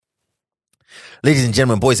Ladies and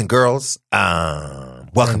gentlemen, boys and girls,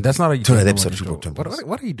 welcome that's not how you to do another it episode of on Two the Broke show. Twimbos.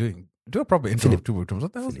 What are you doing? Do a proper intro of Two Broke Twimbos.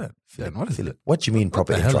 What the hell is that? Dan, what is it? What do you mean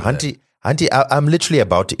proper the hell intro? is that? Hunty, I'm literally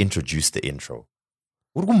about to introduce the intro.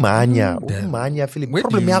 Urumanya, Philip. Wait,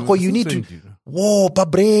 Problem yako, you need to. Whoa, pa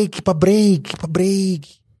break.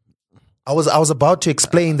 I was about to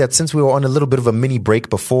explain that since we were on a little bit of a mini break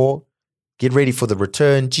before, get ready for the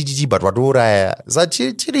return. But wadura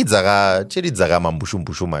chiridzaga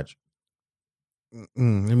mambushu much. Let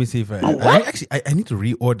me see if I need to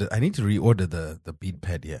reorder. I need to reorder the beat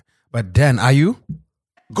pad here. But Dan, are you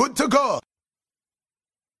good to go?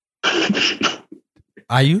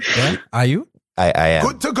 Are you Dan? Are you? I am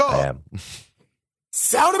good to go. I am.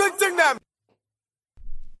 Sound of it, thing them.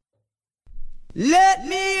 Let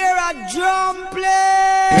me hear a drum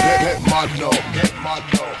play. Get mad now.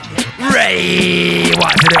 Ray,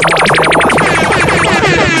 watch it.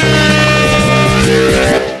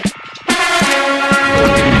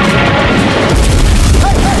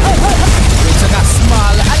 We took a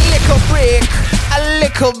small, a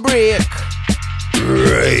little break.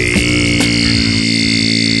 Right.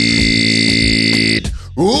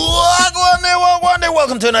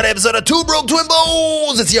 Welcome to another episode of Two Broke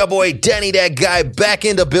Twimbos. It's your boy Danny, that guy, back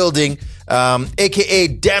in the building, aka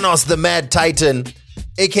Danos the Mad Titan,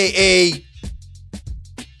 aka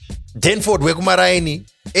Denford Wekumaraini,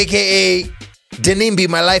 aka Denimbi,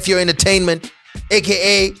 My Life Your Entertainment,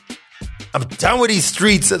 aka I'm done with these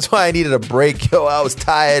streets. That's why I needed a break. Yo, I was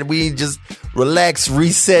tired. We just relax,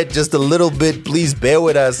 reset just a little bit. Please bear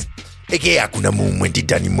with us. aka Akuna Mumwendi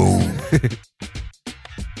Dani Move.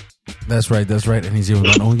 That's right. And he's here with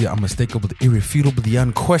not only the unmistakable, the irrefutable, the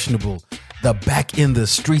unquestionable, the back in the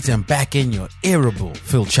streets and back in your irritable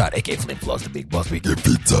Phil Chart, aka Flip Floss, the big boss, aka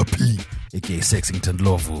Pizza P, aka Sexington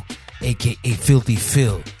Lovu, aka Filthy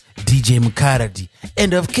Phil, DJ Makaradi,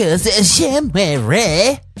 and of course,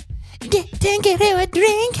 Shemere.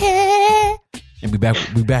 And we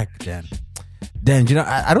back, Dan. Dan, you know,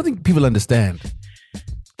 I don't think people understand.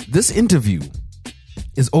 This interview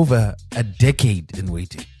is over a decade in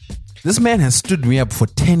waiting. This man has stood me up for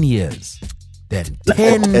 10 years. Then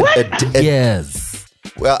 10 years.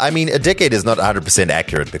 Well, I mean, a decade is not 100%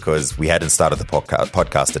 accurate because we hadn't started the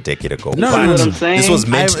podcast a decade ago. No, But no, what I'm saying? this was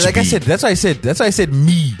meant to like be. I said, that's why I said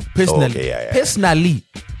me personally. Oh, okay, yeah. Personally,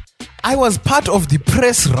 I was part of the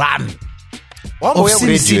press run. Well, of we Sin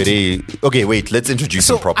already City. do it. Okay, wait. Let's introduce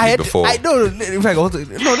him properly before. In fact, let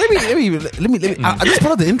me. This is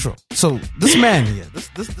part of the intro. So this man here,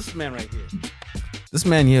 this man right here, this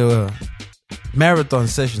man here, marathon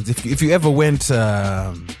sessions. If you ever went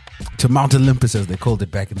to Mount Olympus, as they called it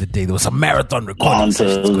back in the day, there was a marathon recording Mount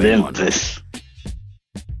sessions going on. Olympus.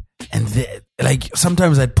 And like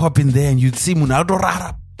sometimes I'd pop in there and you'd see Munaldo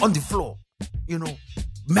Rara on the floor, you know,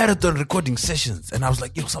 marathon recording sessions. And I was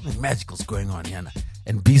like, yo, something magical's going on here.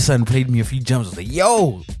 And B-Son played me a few jams. I was like,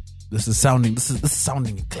 yo, this is sounding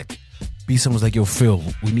eclectic. B-Son was like, yo, Phil,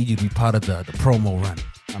 we need you to be part of the promo run.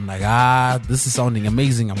 I'm like, this is sounding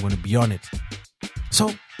amazing. I'm going to be on it.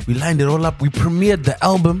 So we lined it all up. We premiered the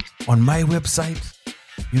album on my website.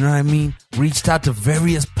 You know what I mean? Reached out to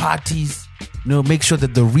various parties. You know, make sure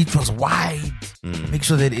that the reach was wide. Make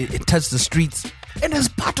sure that it touched the streets. And as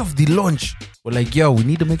part of the launch, we're like, yo, we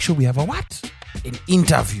need to make sure we have an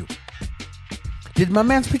interview. Did my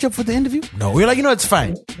man pitch up for the interview? No. We're like, you know, it's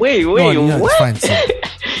fine. Wait, No, you know, what? it's fine, son.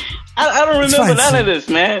 I don't It's remember fine, none son. of this,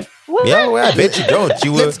 man. What? Yeah, well, I bet you don't.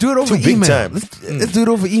 You were Let's do it over too big email. time. Let's do it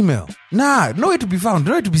over email. Nah, nowhere to be found,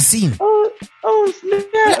 nowhere to be seen. Oh,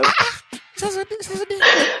 snap.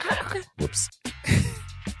 Whoops.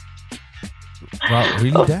 Wow,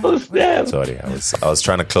 really, Dan? Oh, snap. Sorry, I was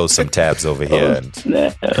trying to close some tabs over here. And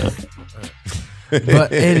Snap.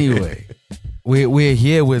 But anyway, we're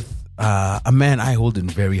here with a man I hold in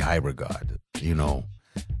very high regard. You know,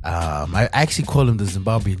 I actually call him the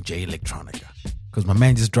Zimbabwean J Electronica because my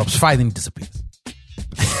man just drops 5 and disappears.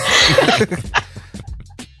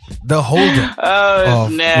 The holder Oh,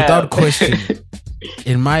 of, snap. without question,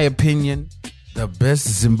 in my opinion, the best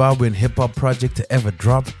Zimbabwean hip hop project to ever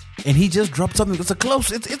drop, and he just dropped something that's a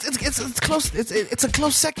close. It's close. It's a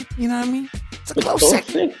close second. You know what I mean? It's a close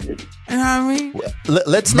second. You know what I mean?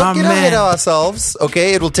 let's not My get ahead man. of ourselves.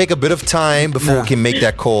 Okay, it will take a bit of time before we can make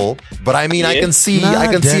that call. But I mean, I can see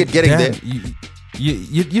Dan, it getting Dan, there.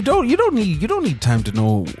 You don't need time to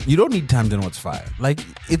know. You don't need time to know it's fire. Like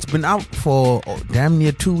it's been out for damn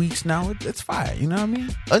near 2 weeks now. It's fire. You know what I mean?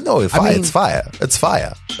 No, I mean- it's fire. It's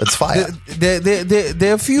fire. It's fire.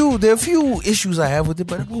 There are a few issues I have with it,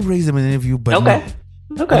 but we'll raise them in an interview. But Okay.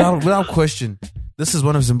 no, Okay. without question, this is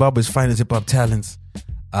one of Zimbabwe's finest hip hop talents.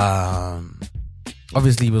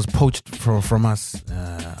 obviously he was poached from us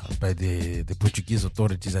by the Portuguese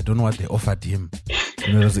authorities. I don't know what they offered him.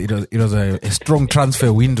 It was a strong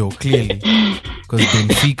transfer window, clearly, because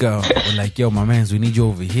Benfica were like, yo, my mans, we need you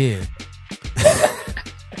over here.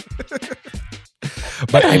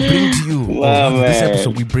 But I bring to you, this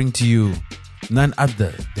episode, we bring to you none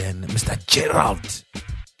other than Mr. Gerald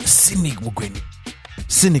Cynic Mugweni.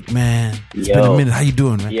 Cynic, man. It's been a minute. How you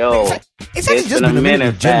doing, man? Yo, it's actually just been a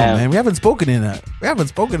minute, general, man. We haven't spoken in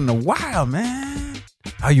a while, man.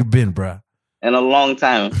 How you been, bro? In a long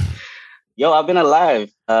time. Yo, I've been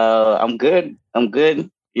alive. I'm good.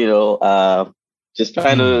 You know, just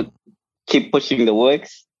trying to keep pushing the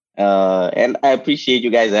works. And I appreciate you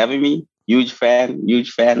guys having me. Huge fan.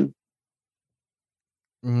 People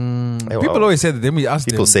always say that. Then we ask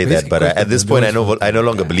People them say that, but at this point, I no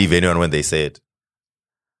longer Yeah. believe anyone when they say it.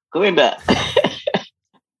 Kuenda.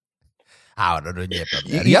 I don't know yet.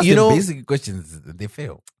 You You know, know- basic questions, they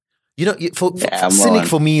fail. You know, Yeah, I'm Cynic on.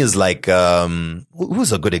 for me is like,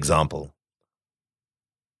 who's a good example?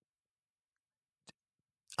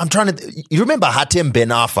 I'm trying to. You remember Hatem Ben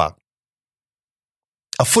Arfa,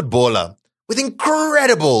 a footballer with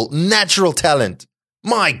incredible natural talent.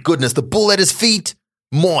 My goodness, the ball at his feet.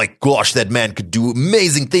 My gosh, that man could do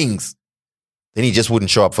amazing things. Then he just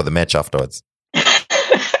wouldn't show up for the match afterwards.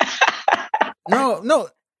 No.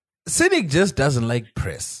 Cynic just doesn't like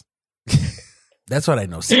press. That's what I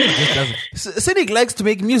know. Cynic just doesn't. Cynic likes to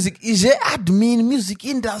make music. Is admin music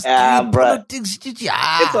industry, politics?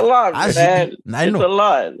 It's a lot, man. I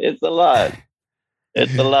know. It's a lot.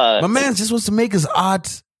 My man just wants to make his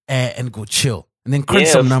art and go chill and then crunch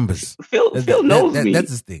Yeah, some numbers. Phil knows me.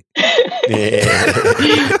 That's his thing.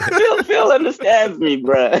 Phil understands me,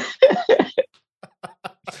 bro.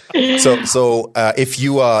 So if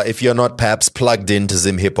you're not perhaps plugged into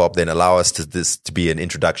Zim Hip Hop, then allow us to be an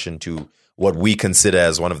introduction to what we consider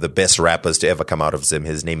as one of the best rappers to ever come out of Zim.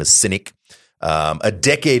 His name is Cynic. A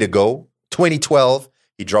decade ago, 2012,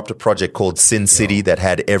 he dropped a project called Sin City that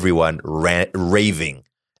had everyone raving,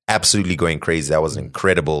 absolutely going crazy. That was an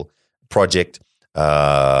incredible project.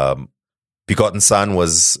 Begotten Son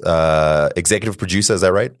was executive producer. Is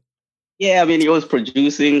that right? Yeah, I mean, he was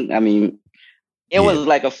producing. I mean, it was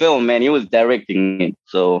like a film, man. He was directing it.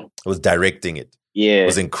 So, He was directing it. yeah. It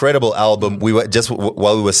was an incredible album. We were just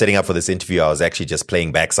while we were setting up for this interview, I was actually just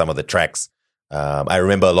playing back some of the tracks. I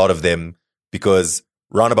remember a lot of them because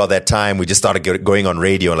around about that time, we just started going on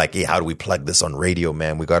radio and like, hey, how do we plug this on radio,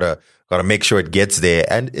 man? We gotta make sure it gets there.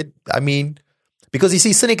 And because you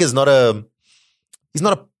see, Cynic is not a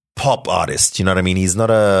pop artist. You know what I mean? He's not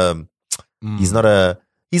your He's not a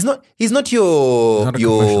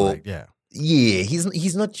commercial, like, yeah. yeah. He's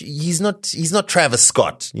not Travis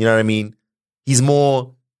Scott. You know what I mean? He's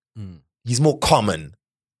more common.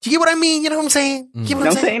 Do you get what I mean? You know what I'm saying? You get what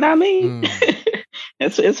I'm saying? I mean,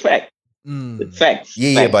 it's fact. It's facts.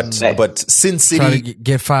 Yeah, Facts. but Sin Try to City,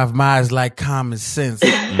 get 5 miles like common sense.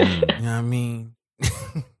 You know what I mean?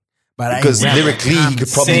 But because I ain't rap lyrically like he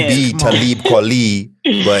could common probably sense. be Come on. Talib Kweli,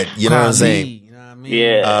 but you know what I'm saying? You know what I mean?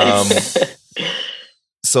 Yeah.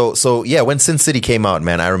 So yeah, when Sin City came out,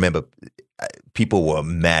 man, I remember people were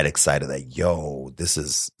mad excited that this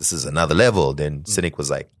is another level. Then Cynic was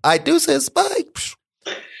like, I do say spike.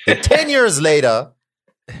 And 10 years later,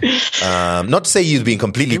 not to say you've been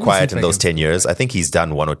completely Give me quiet some in those seconds. 10 years. I think he's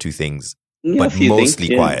done one or two things, Yeah, a but few mostly things,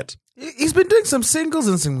 yeah. quiet. He's been doing some singles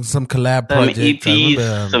and some collab Some projects. I EPs,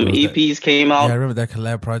 remember, some there was that- EPs came Yeah, I out. remember that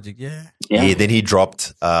collab project. Yeah. Yeah. Then he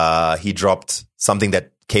dropped something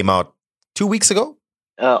that came out 2 weeks ago.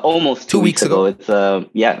 Almost 2 weeks ago. It's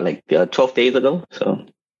 12 days ago. So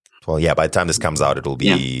Well, yeah, by the time this comes out, it'll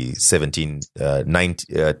be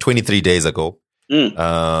 23 days ago.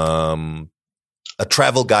 A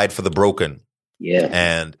travel guide for the broken. yeah,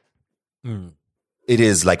 And it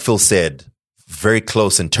is, like Phil said, very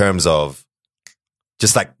close in terms of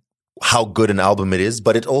just like how good an album it is,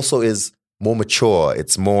 but it also is more mature.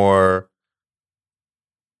 It's more,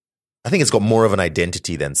 I think it's got more of an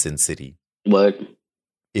identity than Sin City, but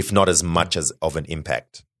if not as much as of an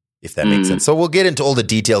impact, if that makes sense. So we'll get into all the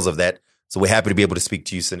details of that. So we're happy to be able to speak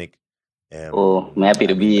to you, Cynic. I'm happy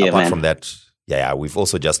to be here, Apart man. from that, we've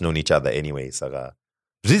also just known each other anyway. So, how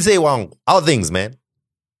are things, man?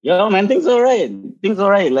 Yo, man, things all right.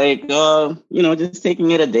 Like, just taking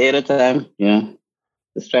it a day at a time. Yeah,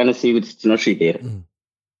 just trying to see what's street there.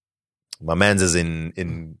 My man's is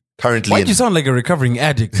in currently. Why'd you sound like a recovering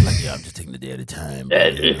addict? Like, I'm just taking the day at a time.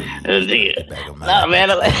 Nah, man.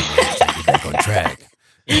 Get back on track.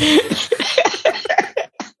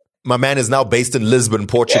 My man is now based in Lisbon,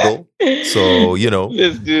 Portugal. So,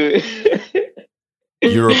 Let's do it.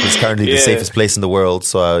 Europe is currently the Yeah. safest place in the world.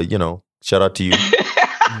 So, shout out to you.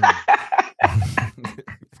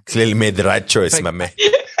 Clearly made the right choice, my man.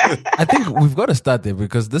 I think we've got to start there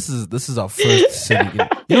because this is our first city.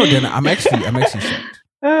 Dan, I'm actually shocked.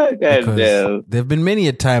 Oh, God Because damn. there have been many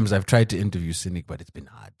a times I've tried to interview Cynic, but it's been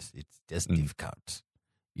hard. It's just difficult.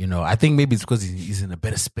 I think maybe it's because he's in a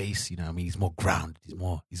better space. He's more grounded. He's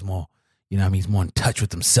more. He's more in touch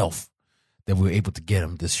with himself that we were able to get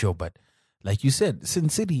him this show. But like you said, Sin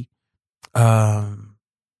City, I'm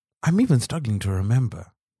even struggling to remember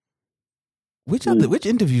which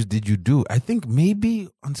interviews did you do? I think maybe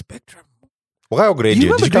on Spectrum. Wow, great. Do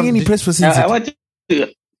you remember doing any press for Sin City? I went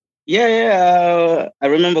to, yeah. I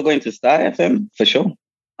remember going to Star FM for sure.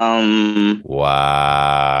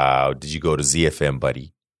 Wow. Did you go to ZFM,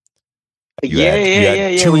 buddy? You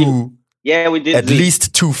Yeah. Two, We did at Z.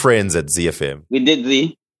 least two friends at ZFM. We did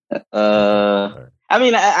Z. I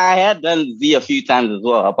mean, I had done Z a few times as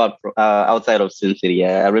well, apart from, outside of Sin City.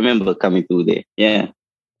 I remember coming through there. Yeah.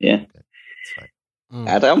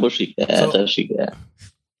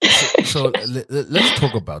 So let's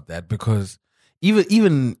talk about that because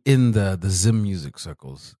even in the Zim music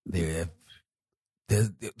circles, there's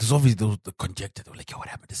obviously the conjecture. They're like, "Yo, what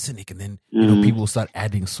happened to Cynic?" And then people start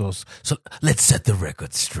adding source. So let's set the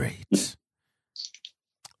record straight.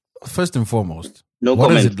 First and foremost, No what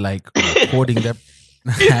comment. is it like recording that?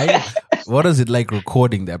 What is it like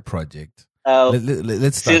recording that project?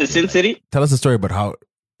 Let's start. Sin City? Tell us a story about how.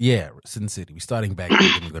 Yeah, Sin City. We're starting back, and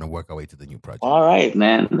then we're gonna work our way to the new project. All right,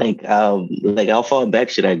 man. Like how far back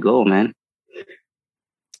should I go, man?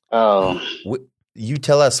 You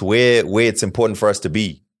tell us where it's important for us to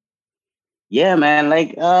be. Yeah, man.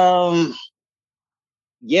 Like,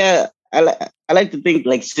 yeah, I like to think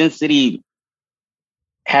like Sin City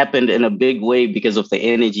happened in a big way because of the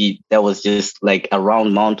energy that was just like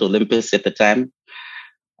around Mount Olympus at the time.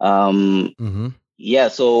 Yeah,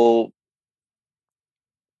 so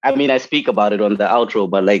I mean, I speak about it on the outro,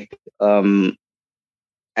 but like, I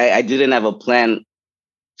didn't have a plan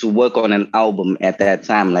to work on an album at that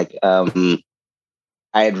time. Like, I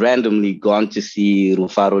had randomly gone to see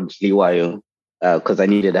Rufaro Dliwayo because I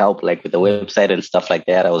needed help, like with the website and stuff like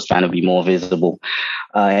that. I was trying to be more visible,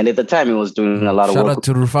 and at the time, he was doing a lot of Shout work. out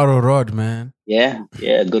to Rufaro Rod, man. Yeah,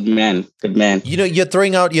 good man. You're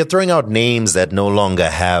throwing out names that no longer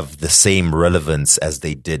have the same relevance as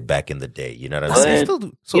they did back in the day. You know what I'm Go saying? ahead. Still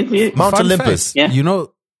do. So Yeah. Mount fun Olympus. fact, Yeah.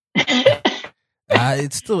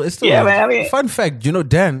 It's still. Yeah, man, I mean- fun fact.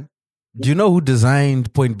 Dan? Do you know who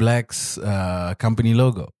designed Point Black's company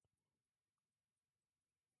logo?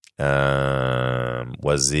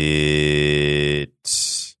 Was it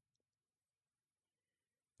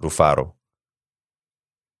Rufaro?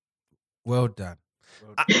 Well done.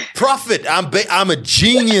 Prophet, I'm a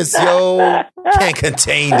genius, yo. Can't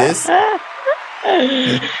contain this.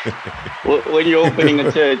 When you're opening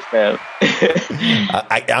a church, man.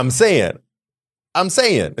 I'm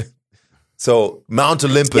saying. So Mount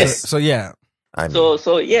Olympus. So yeah. I mean,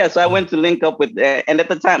 So I went to link up with, and at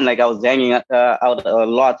the time, like I was hanging out a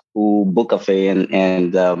lot to Book Cafe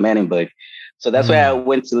and Manningburg. So that's why I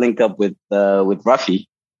went to link up with Ruffy.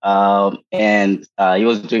 And he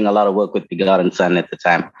was doing a lot of work with Begotten Son at the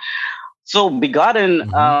time. So Begotten,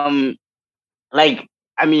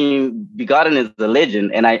 Begotten is a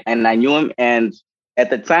legend, and I knew him. And at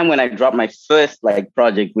the time when I dropped my first like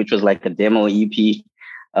project, which was like a demo EP,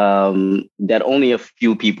 that only a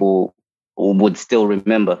few people would still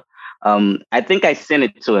remember. I think I sent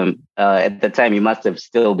it to him at the time. He must have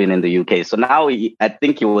still been in the UK. So now I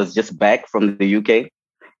think he was just back from the UK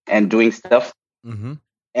and doing stuff.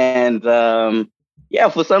 And for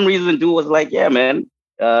some reason, dude was like, "Yeah, man,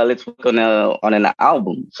 let's work on an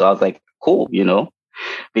album." So I was like, "Cool,"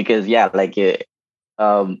 because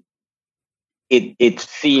it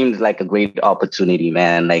seemed like a great opportunity,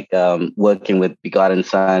 man. Like working with Begotten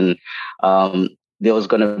Son, there was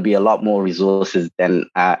going to be a lot more resources than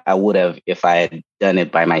I would have if I had done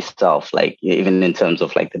it by myself, like even in terms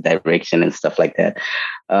of like the direction and stuff like that.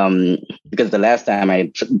 Because the last time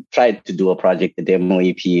I tried to do a project, the demo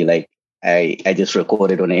EP, like I just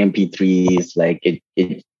recorded on the MP3s, like it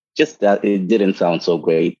didn't sound so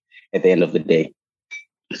great at the end of the day.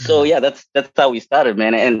 So yeah, that's how we started,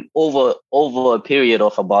 man. And over a period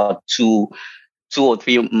of about two or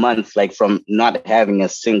 3 months, like from not having a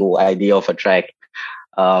single idea of a track,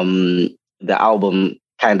 the album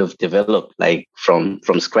kind of developed like from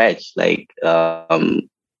scratch, like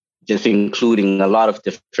just including a lot of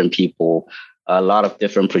different people, a lot of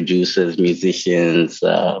different producers, musicians,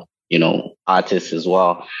 artists as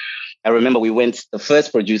well. I remember the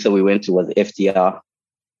first producer we went to was FDR.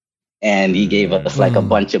 and he gave us like a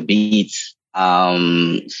bunch of beats.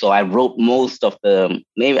 So I wrote most of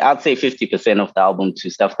maybe I'd say 50% of the album to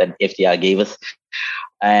stuff that FDR gave us.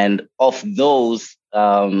 And of those,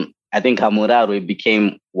 I think Hamuraro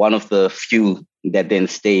became one of the few that then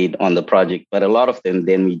stayed on the project. But a lot of them,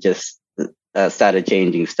 then we just started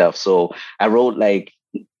changing stuff. So I wrote like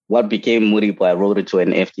what became Muripo, I wrote it to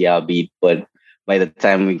an FDR beat. But by the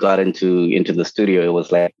time we got into the studio, it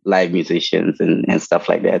was like live musicians and stuff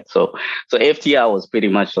like that. So FDR was pretty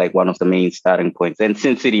much like one of the main starting points. And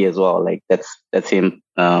Sin City as well. Like that's him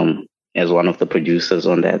as one of the producers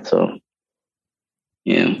on that. So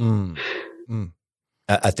yeah.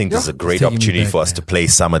 I think this is a great opportunity for us to play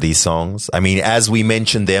some of these songs. I mean, as we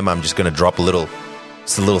mentioned them, I'm just going to drop a little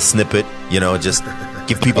snippet, just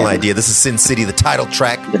give people an idea. This is Sin City, the title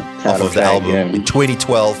track off of the album in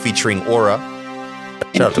 2012 featuring Aura.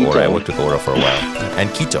 Shout out to Aura. I worked with Aura for a while.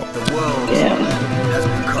 And Quito. The world has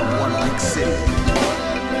become one big city.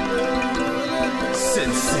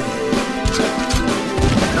 Sin City.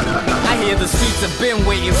 I hear the streets have been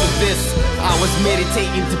waiting for this. I was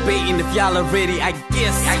meditating, debating if y'all are ready. I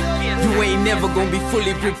guess you ain't never gonna be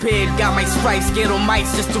fully prepared. Got my stripes, get on mics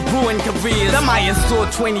just to ruin careers. The Mayan store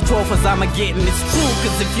 2012 as Armageddon. It's true,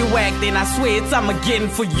 cause if you act, then I swear it's Armageddon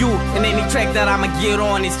for you. And any track that I'ma get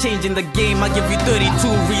on is changing the game. I'll give you 32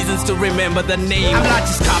 reasons to remember the name. I'm not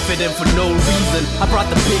just confident for no reason. I brought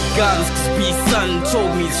the big guns, cause B-Sun told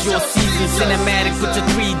me it's your season. Cinematic with your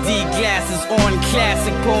 3D glasses on,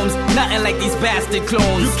 classic poems. Nothing like these bastard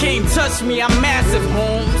clones. You can't touch me, I'm massive,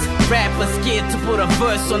 Holmes. Rappers scared to put a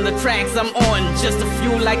verse on the tracks I'm on. Just a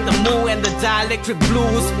few like the Moo and the Dielectric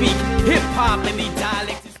Blues. Speak hip-hop and the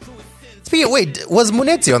dialect. Wait, was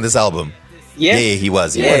Munetsi on this album? Yeah, he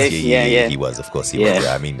was. He was. Of course, he was.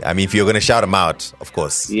 Yeah. I mean, if you're gonna shout him out, of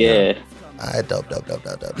course. Yeah. Dad, I'm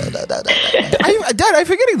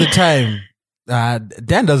forgetting the time.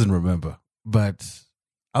 Dan doesn't remember, but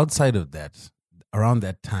outside of that, around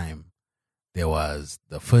that time, there was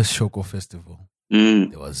the first Shoko Festival.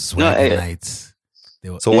 There was Swagger Nights.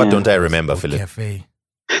 So what don't I remember, Philip? Cafe.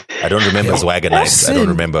 I don't remember Swagger Nights. I don't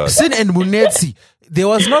remember. Sin and Munetsi. There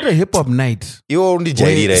was not a hip hop night. You only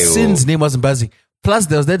where Sin's name wasn't buzzing. Plus,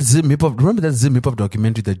 there was that Zim hip hop. Remember that Zim hip hop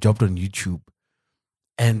documentary that dropped on YouTube?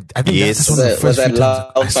 And I think that's just one of the first few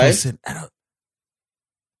times I saw Sin.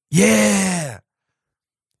 Yeah.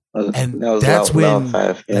 And that's when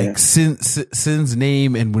like Sin's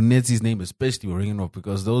name and Munetsi's name especially were ringing off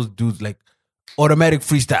because those dudes like automatic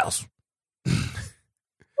freestyles.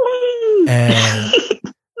 And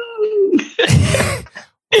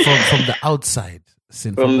from the outside,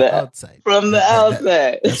 Sin, from the outside.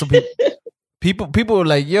 That's what people were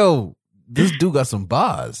like, "Yo, this dude got some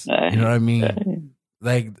bars." You know what I mean?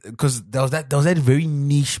 Like, because there was that very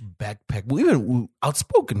niche backpack. Well, even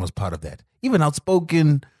Outspoken was part of that. Even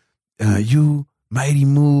Outspoken, you, Mighty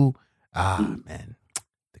Moo, man,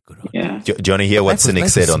 the good old days. Do you want to hear what Cynic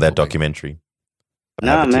said on that documentary?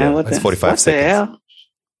 Nah, man, that's 45 seconds. Hell?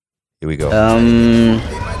 Here we go.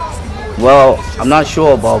 Well, I'm not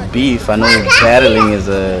sure about beef. I know battling is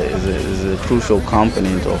a crucial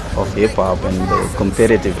component of hip hop, and the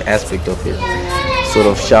competitive aspect of it sort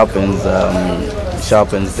of sharpens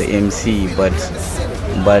the MC. But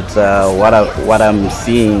what I'm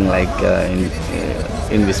seeing, like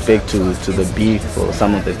in respect to the beef or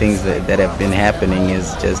some of the things that have been happening,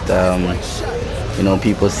 is just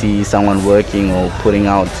people see someone working or putting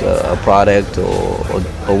out a product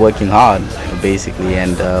or working hard basically,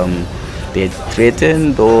 and they're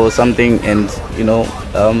threatened or something, and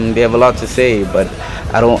they have a lot to say, but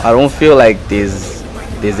I don't feel like there's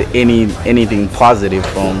anything positive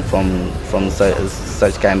from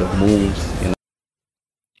such kind of moves.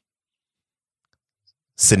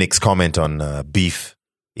 Cynic's comment on beef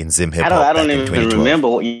in Zim hip hop. I don't even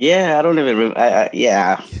remember. Yeah, I don't even remember.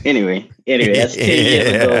 Yeah. Anyway, that's 10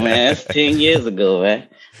 years ago, man. That's 10 years ago, man.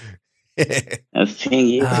 That's 10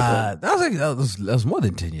 years ago. That was more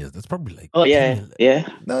than 10 years. That's probably like. Oh yeah.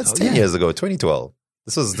 No, it's 10 years ago. 2012.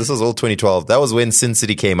 This was all 2012. That was when Sin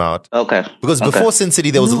City came out. Okay. Because before Sin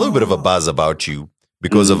City, there was a little bit of a buzz about you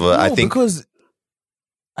because of I think because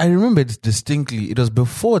I remember it distinctly. It was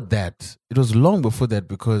before that. It was long before that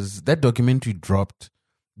because that documentary dropped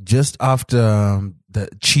just after the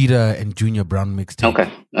Cheetah and Junior Brown mixtape.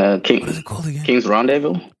 Okay. What is it called again? King's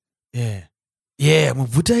Rendezvous? Yeah. Yeah.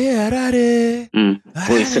 Voice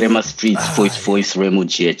Rema Streets, voice Remu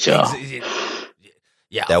Jecha.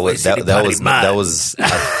 Yeah. That was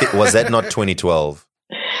was that not 2012?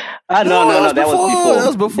 No, that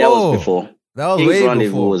was before. That was way King's Rendezvous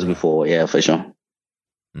before. was before, yeah, for sure.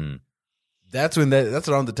 that's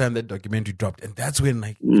around the time that documentary dropped, and that's when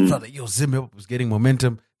like Mm. I felt like Zim Hip Hop was getting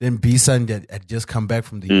momentum. Then B-Sun had just come back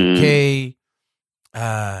from the UK.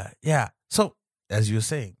 Yeah. So as you were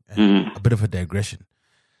saying, a bit of a digression.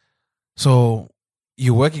 So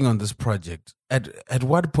you're working on this project. At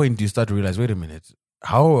what point do you start to realize, wait a minute,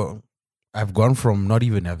 how I've gone from not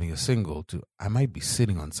even having a single to I might be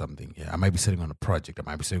sitting on something here. I might be sitting on a project. I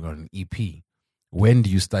might be sitting on an EP. When do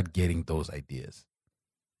you start getting those ideas?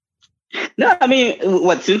 No, I mean,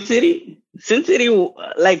 what, Sin City? Sin City,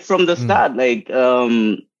 like from the start, like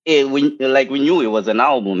we knew it was an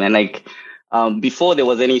album, and like before there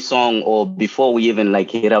was any song, or before we even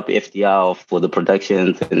like hit up FDR for the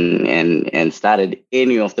productions and started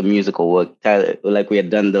any of the musical work, like we had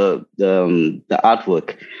done the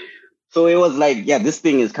artwork. So it was like, yeah, this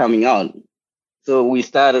thing is coming out. So we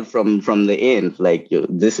started from the end, like,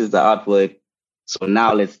 this is the artwork. So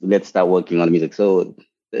now let's start working on the music. So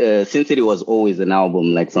Sin City was always an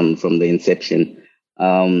album, like from the inception.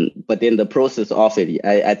 But then the process of it,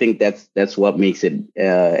 I think that's what makes it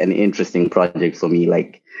an interesting project for me.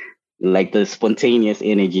 Like the spontaneous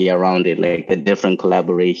energy around it, like the different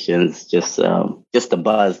collaborations, just the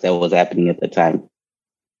buzz that was happening at the time.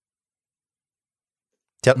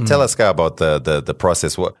 Tell us, Kai, about the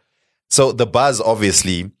process. So the buzz,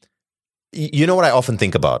 obviously, you know what I often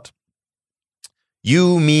think about?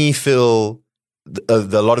 You, me, Phil, a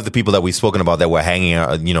lot of the people that we've spoken about that were hanging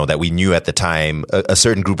out, that we knew at the time, a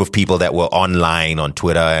certain group of people that were online on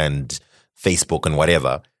Twitter and Facebook and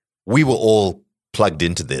whatever, we were all plugged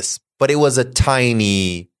into this. But it was a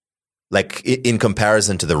tiny, like in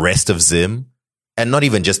comparison to the rest of Zim, and not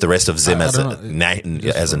even just the rest of Zim as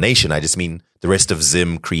a nation. I just mean the rest of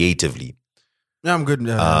Zim creatively. Yeah, I'm good.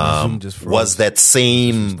 Was that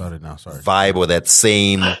same vibe or that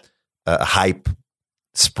same hype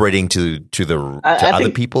spreading to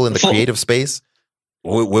other people in the creative space?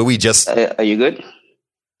 Were we just? Are you good?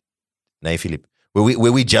 Nay, Philip.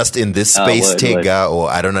 Were we just in this space, Tega, or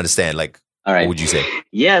I don't understand? Like, all right. What would you say?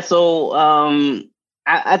 Yeah. So,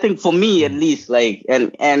 I think for me at least, like,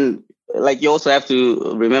 and like, you also have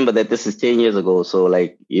to remember that this is 10 years ago. So,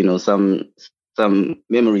 like, some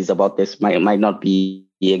memories about this might not be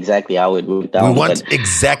exactly how it went down. We want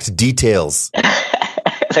exact details.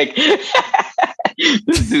 Like,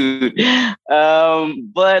 dude.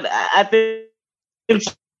 But I think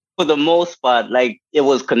for the most part, like, it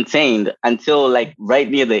was contained until like right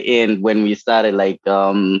near the end when we started like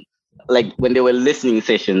when there were listening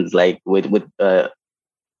sessions, like with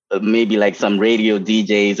maybe like some radio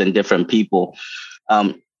DJs and different people.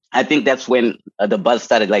 I think that's when the buzz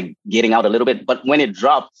started like getting out a little bit. But when it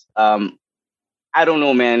dropped, I don't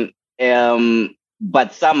know, man.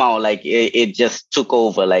 But somehow like it just took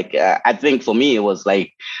over. Like I think for me it was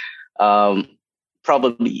like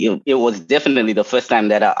probably it was definitely the first time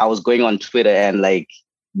that I was going on Twitter, and like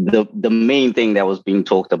the main thing that was being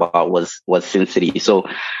talked about was Sin City. So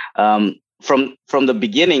from the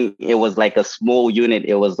beginning, it was like a small unit.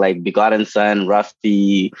 It was like Begotten Son,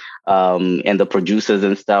 Rusty, and the producers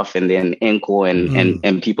and stuff, and then Enko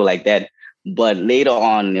and people like that. But later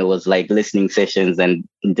on, it was like listening sessions, and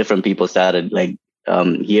different people started like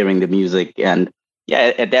hearing the music. And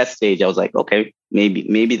yeah, at that stage, I was like, okay,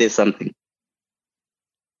 maybe there's something.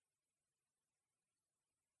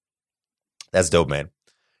 That's dope, man.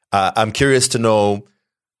 I'm curious to know,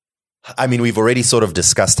 I mean, we've already sort of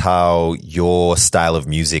discussed how your style of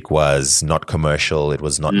music was not commercial. It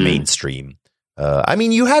was not mainstream. I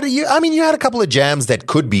mean, you had a couple of jams that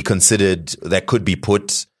could be considered, that could be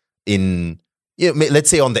put in, let's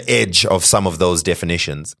say, on the edge of some of those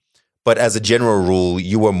definitions. But as a general rule,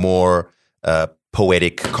 you were more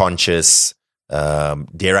poetic, conscious,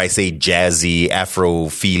 dare I say, jazzy,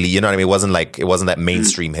 Afro-feely. You know what I mean? It wasn't that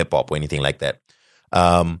mainstream hip hop or anything like that.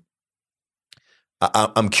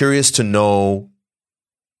 I'm curious to know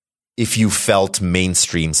if you felt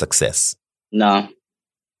mainstream success. No,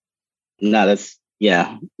 that's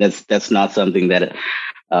not something that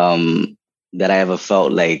that I ever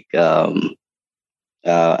felt like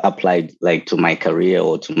applied like to my career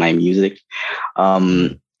or to my music.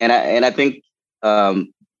 And I think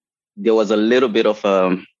there was a little bit of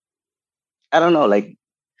I don't know, like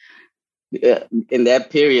in that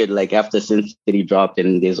period, like after Sin City dropped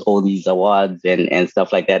and there's all these awards and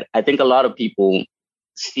stuff like that, I think a lot of people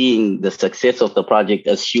seeing the success of the project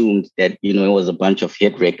assumed that, it was a bunch of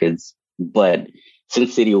hit records, but Sin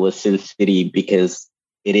City was Sin City because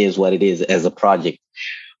it is what it is as a project.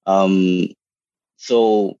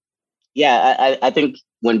 So yeah, I think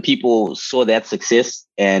when people saw that success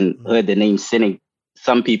and heard the name Cynic,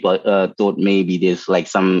 some people thought maybe there's like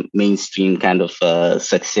some mainstream kind of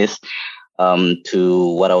success.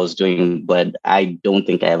 to what I was doing, but I don't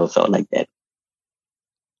think I ever felt like that.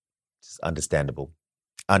 It's understandable.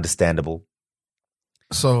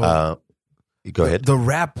 So You go ahead. The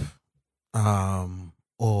rap, I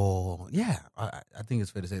think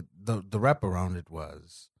it's fair to say the rap around it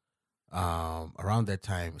was around that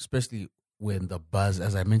time, especially when the buzz,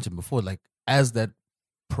 as I mentioned before, like as that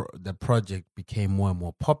the project became more and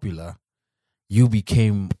more popular, you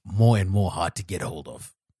became more and more hard to get hold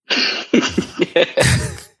of.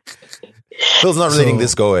 Phil's not letting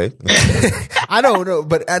this go, eh? I don't know,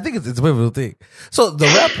 but I think it's a pivotal thing. So the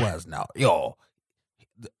rap was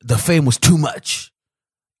the fame was too much.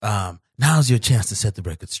 Now's your chance to set the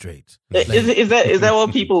record straight. Like, is that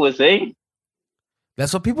what people were saying?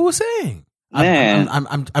 That's what people were saying. Man.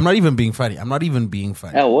 I'm not even being funny. I'm not even being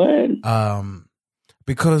funny. That word.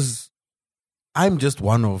 Because I'm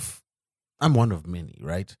one of many,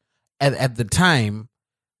 right? At the time,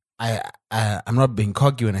 I'm not being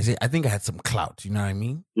cocky when I say I think I had some clout. You know what I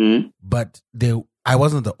mean? Mm-hmm. But I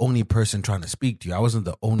wasn't the only person trying to speak to you. I wasn't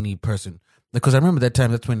the only person, because I remember that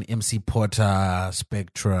time. That's when MC Porter,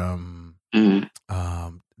 Spectrum.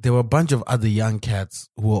 Mm-hmm. There were a bunch of other young cats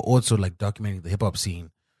who were also like documenting the hip hop scene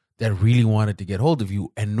that really wanted to get hold of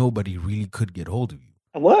you, and nobody really could get hold of you.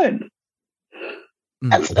 What?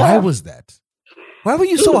 Why was that? Why were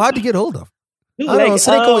you so hard to get hold of? I don't know.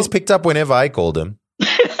 Cynic always picked up whenever I called him.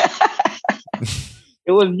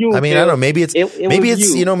 It was you. I mean, I don't know. Maybe it's you. Maybe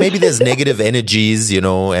there's negative energies,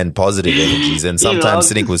 and positive energies, and sometimes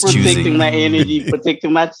Cynic was protecting choosing my energy,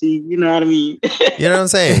 protecting my cheese. You know what I mean? You know what I'm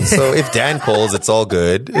saying? So if Dan calls, it's all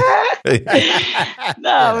good. Nah,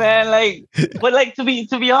 man. But to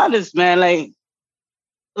be honest, man. I'm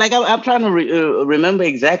trying to remember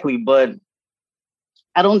exactly, but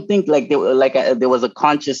I don't think there was a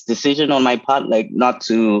conscious decision on my part, not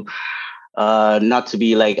to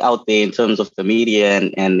be out there in terms of the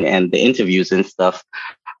media and the interviews and stuff.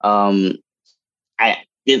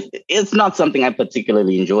 It's not something I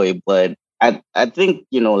particularly enjoy, but I think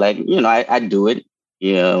I do it,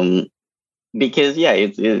 because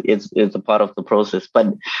it's a part of the process. But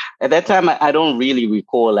at that time, I don't really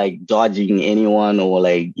recall dodging anyone or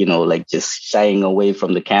just shying away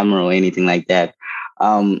from the camera or anything like that.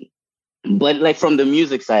 But from the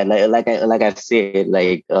music side, like I said,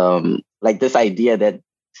 this idea that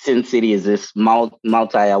Sin City is this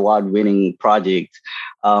multi-award winning project.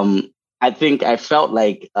 I think I felt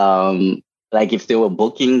like if there were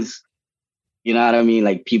bookings, you know what I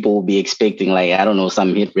mean? People will be expecting I don't know,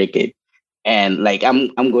 some hit record. And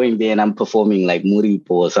I'm going there and I'm performing Muripo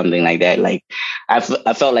or something like that. I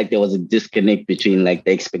felt like there was a disconnect between the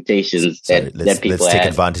expectations that people let's take had.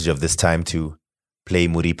 advantage of this time to play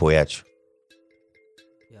Muripo Yach.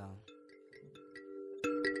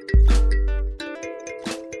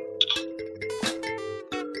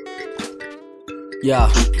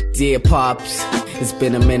 Yeah, dear Pops, it's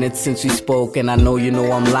been a minute since we spoke, and I know you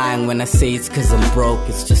know I'm lying when I say it's cause I'm broke.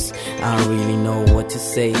 It's just, I don't really know what to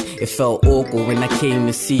say. It felt awkward when I came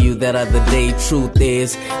to see you that other day. Truth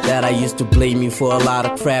is that I used to blame you for a lot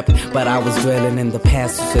of crap, but I was dwelling in the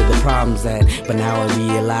past to say the problems that. But now I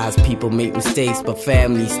realize people make mistakes, but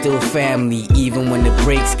family, still family. Even when it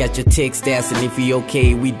breaks, got your text asking if you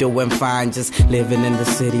okay, we doing fine. Just living in the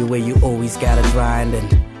city where you always gotta grind,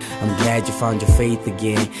 and I'm glad you found your faith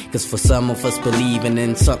again. Cause for some of us, believing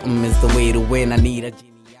in something is the way to win. I need a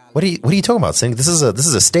What are you talking about, Cynic? This is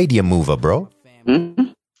a stadium mover, bro.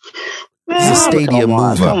 Mm-hmm. This is a stadium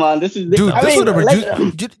mover. Come on, this is Dude, let's put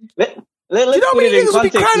it in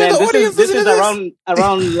context, man. This is around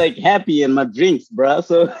Happy and my drinks, bro.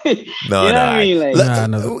 So No, you know what I mean?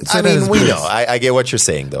 I mean, we know. I get what you're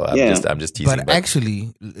saying, though. I'm just teasing. But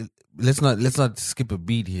actually, let's not skip a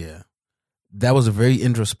beat here. That was a very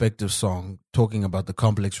introspective song talking about the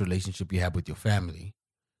complex relationship you have with your family.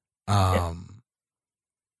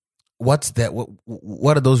 What's that?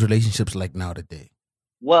 What are those relationships like now today?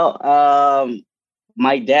 Well,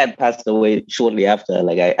 my dad passed away shortly after.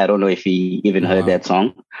 I don't know if he even heard that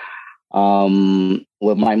song.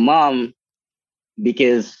 With my mom,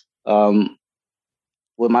 because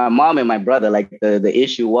with my mom and my brother, the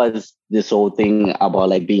issue was this whole thing about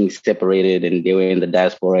being separated, and they were in the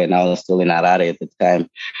diaspora and I was still in Harare at the time.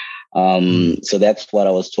 So that's what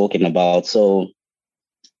I was talking about. So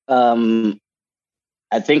I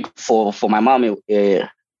think for my mom, it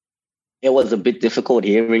was a bit difficult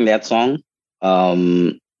hearing that song.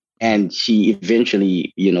 And she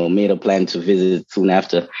eventually, made a plan to visit soon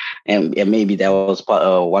after. And maybe that was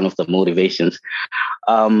one of the motivations.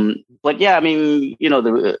 But yeah, I mean,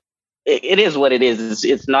 it is what it is.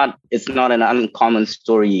 It's not an uncommon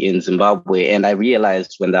story in Zimbabwe. And I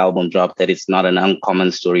realized when the album dropped that it's not an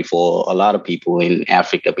uncommon story for a lot of people in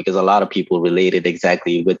Africa, because a lot of people related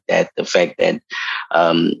exactly with that. The fact that,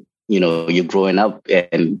 you're growing up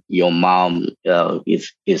and your mom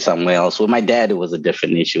is somewhere else. With my dad, it was a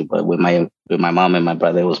different issue, but with my mom and my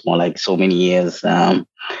brother, it was more like so many years. And,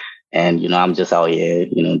 I'm just out here,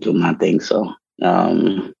 doing my thing. So,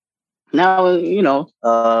 now,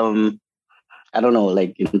 I don't know,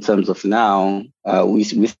 like in terms of now,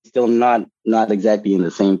 we're still not exactly in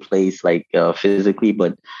the same place, like physically,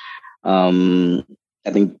 but I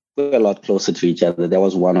think we're a lot closer to each other. That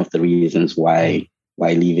was one of the reasons why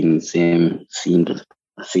leaving Zim seemed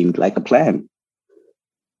like a plan.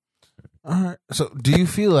 All right. So do you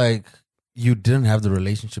feel like you didn't have the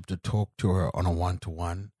relationship to talk to her on a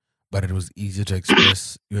one-to-one, but it was easier to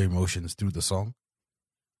express your emotions through the song?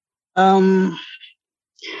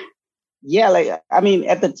 Yeah, like, I mean,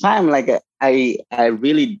 at the time, like, I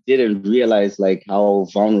really didn't realize, like, how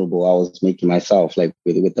vulnerable I was making myself, like,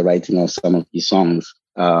 with the writing of some of these songs.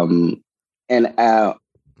 And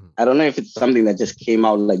I don't know if it's something that just came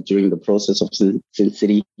out, like, during the process of Sin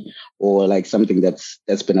City, or, like, something that's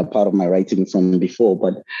been a part of my writing from before.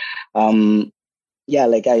 But, yeah,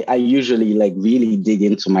 like, I usually, like, really dig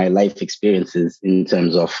into my life experiences in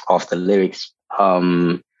terms of the lyrics.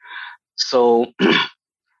 So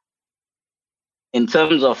in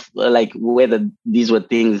terms of like whether these were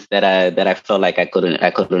things that I felt like I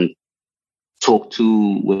couldn't talk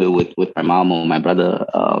to with my mom or my brother,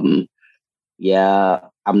 yeah,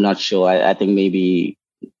 I'm not sure. I think maybe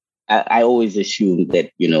I always assumed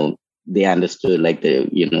that, they understood like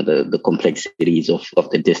the complexities of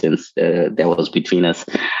the distance that was between us.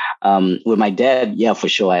 With my dad, yeah, for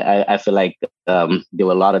sure. I feel like there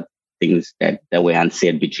were a lot of things that were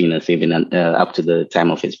unsaid between us, even up to the time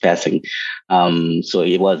of his passing. So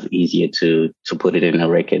it was easier to put it in a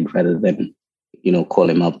record rather than, call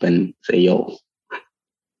him up and say, yo,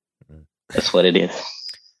 that's what it is.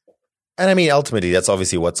 And I mean, ultimately, that's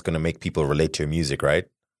obviously what's going to make people relate to your music, right?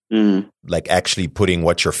 Mm. Like actually putting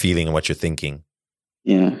what you're feeling and what you're thinking.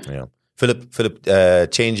 Yeah. Yeah. Philip,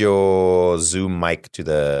 change your Zoom mic to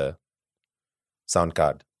the sound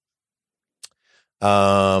card.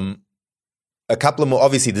 A couple of more,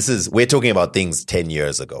 obviously we're talking about things 10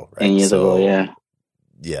 years ago, right? 10 years ago, yeah.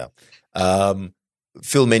 Yeah.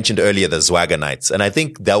 Phil mentioned earlier the Swagger Nights, and I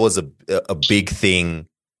think that was a big thing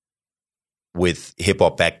with hip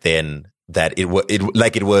hop back then, that it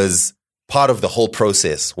was part of the whole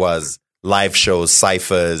process was live shows,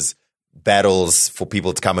 cyphers, battles for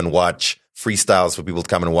people to come and watch, freestyles for people to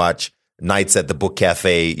come and watch, nights at the book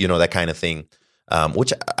cafe, that kind of thing.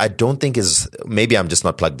 Which I don't think is, maybe I'm just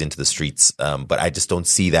not plugged into the streets, but I just don't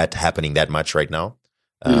see that happening that much right now.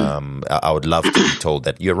 I would love to be told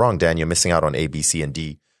that you're wrong, Dan, you're missing out on A, B, C, and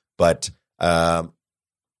D. But I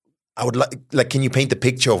would like, can you paint the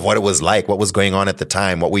picture of what it was like? What was going on at the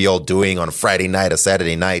time? What were you all doing on a Friday night or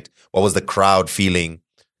Saturday night? What was the crowd feeling?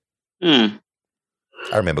 I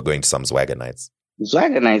remember going to some Swagger Nights.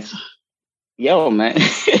 Swagger Nights? Yo, man.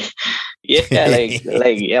 Yeah,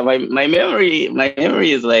 yeah. My memory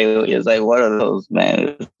is like one of those,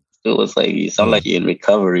 man. It was like you sound like you're in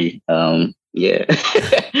recovery. Yeah.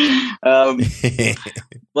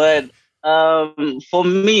 But for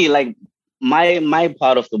me, like my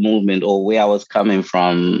part of the movement, or where I was coming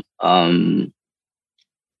from,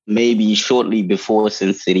 maybe shortly before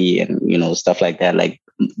Sin City and stuff like that, like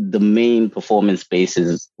the main performance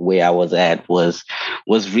spaces where I was at was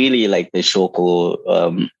really like the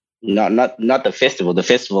Shoko. Not the festival. The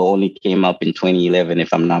festival only came up in 2011,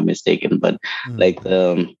 if I'm not mistaken. But like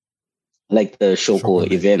the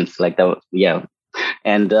Shoko events, like that, yeah.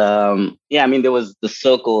 And yeah, I mean there was the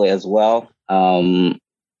Circle as well.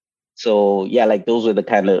 So yeah, like those were the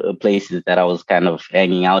kind of places that I was kind of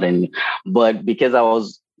hanging out in. But because I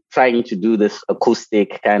was trying to do this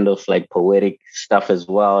acoustic kind of like poetic stuff as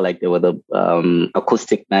well, like there were the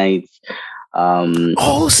acoustic nights.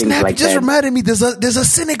 Oh snap! Like it just that. reminded me. There's a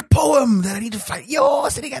Cynic poem that I need to fight. Yo,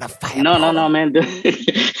 Cynic got a fight. No, man. Don't be doing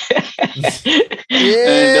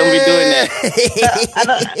that.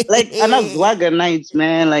 I know Swagger Nights,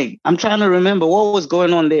 man. Like I'm trying to remember what was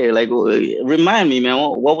going on there. Like remind me, man.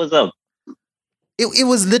 What was up? It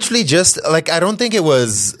was literally just like, I don't think it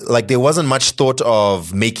was like there wasn't much thought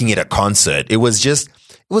of making it a concert. It was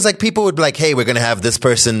like people would be like, hey, we're going to have this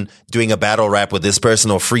person doing a battle rap with this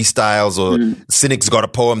person, or freestyles, or Cynic's got a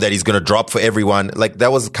poem that he's going to drop for everyone. Like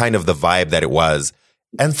that was kind of the vibe that it was.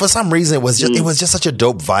 And for some reason it was just such a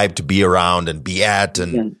dope vibe to be around and be at.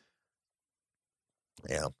 And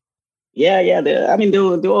yeah. Yeah. There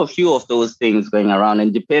were a few of those things going around,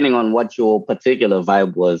 and depending on what your particular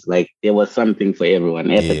vibe was, like there was something for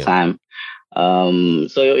everyone at the time. So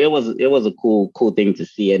it was a cool thing to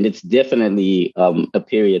see, and it's definitely a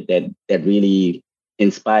period that really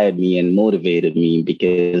inspired me and motivated me,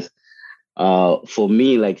 because for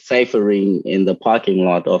me, like ciphering in the parking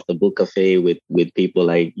lot of the Book Cafe with people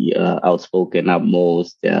like Outspoken,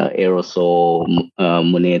 Upmost, Aerosol,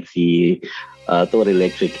 Munetsi, Thought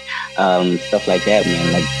Electric, stuff like that,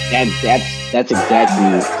 man. Like that's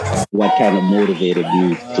exactly what kind of motivated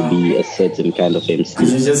me to be a certain kind of MC. Could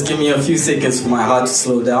you just give me a few seconds for my heart to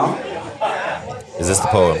slow down? Is this the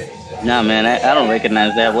poem? Nah, man, I don't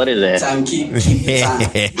recognize that. What is that? Time, keep the time.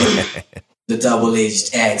 The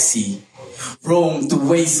double-edged axe. Roam through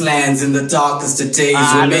wastelands in the darkest of days,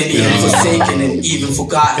 where many have forsaken and even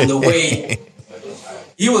forgotten the way.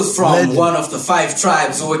 He was from one of the 5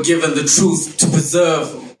 tribes who were given the truth to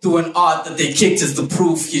preserve through an art that they kicked as the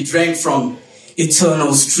proof. He drank from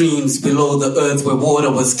eternal streams below the earth where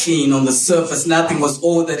water was clean. On the surface, nothing was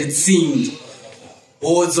all that it seemed.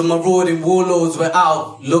 Hordes of marauding warlords were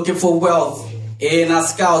out looking for wealth. And our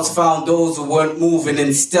scouts found those who weren't moving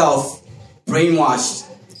in stealth. Brainwashed,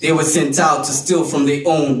 they were sent out to steal from their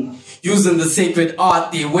own. Using the sacred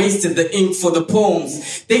art, they wasted the ink for the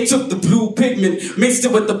poems. They took the blue pigment, mixed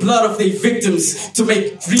it with the blood of their victims to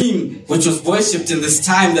make dream, which was worshipped in this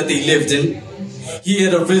time that they lived in. He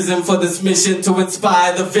had arisen for this mission to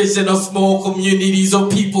inspire the vision of small communities of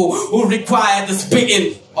people who required the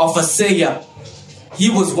spitting of a sayer. He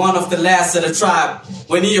was one of the last of the tribe.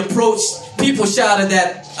 When he approached, people shouted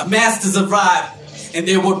that a master's arrived. And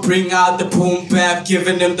they would bring out the boom bap,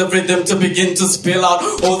 giving him the rhythm to begin to spill out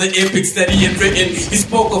all the epics that he had written. He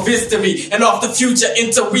spoke of history and of the future,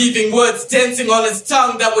 interweaving words dancing on his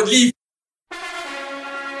tongue that would leave.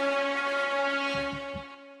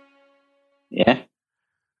 Yeah.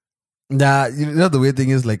 Nah, you know the weird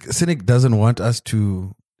thing is, like, Cynic doesn't want us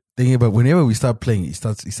to think about whenever we start playing, he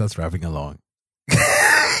starts rapping along. He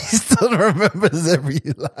still remembers every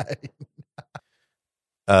line.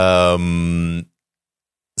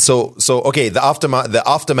 So okay, the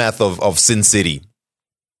aftermath of Sin City.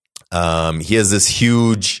 Here's this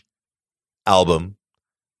huge album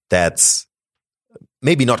that's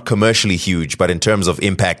maybe not commercially huge, but in terms of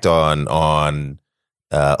impact on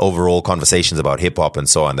overall conversations about hip hop and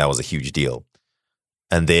so on, that was a huge deal.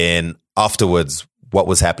 And then afterwards, what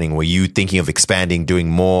was happening? Were you thinking of expanding, doing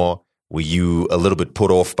more? Were you a little bit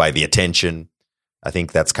put off by the attention? I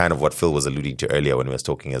think that's kind of what Phil was alluding to earlier when we was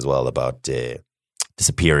talking as well about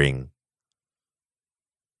disappearing.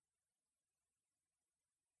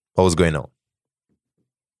 What was going on?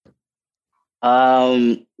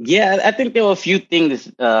 Yeah, I think there were a few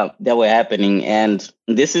things that were happening, and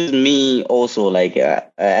this is me also. Like,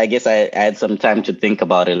 I guess I had some time to think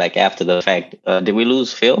about it. Like after the fact, did we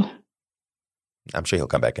lose Phil? I'm sure he'll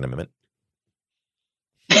come back in a minute.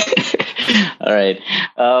 All right,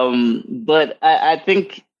 but I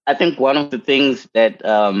think one of the things that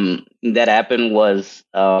that happened was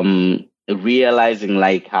realizing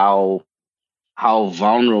like how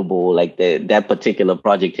vulnerable like that particular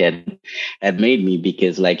project had made me,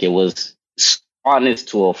 because like it was honest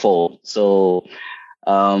to a fault. So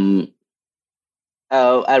I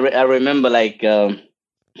remember like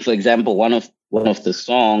for example, one of the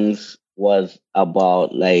songs was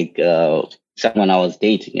about like someone I was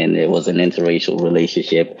dating, and it was an interracial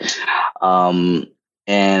relationship.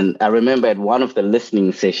 And I remember at one of the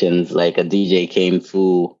listening sessions, like a DJ came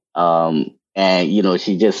through, and you know,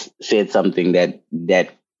 she just said something that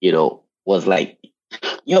you know was like,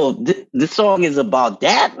 "Yo, this song is about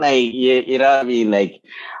that." Like, you know what I mean? Like,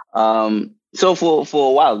 so for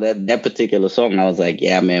a while, that particular song, I was like,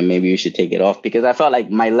 "Yeah, man, maybe you should take it off," because I felt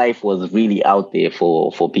like my life was really out there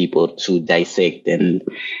for people to dissect and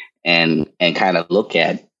kind of look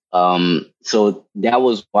at. So that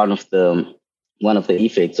was one of the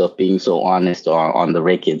effects of being so honest on the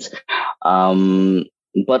records.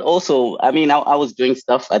 But also, I mean, I was doing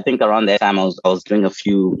stuff. I think around that time, I was doing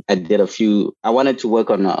I wanted to work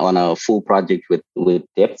on a full project with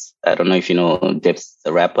Depths. I don't know if you know Depths,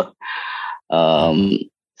 the rapper.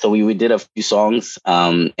 So we did a few songs,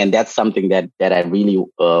 and that's something that I really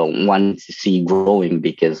want to see growing,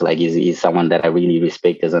 because like he's someone that I really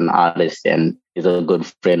respect as an artist, and is a good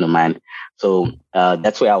friend of mine. So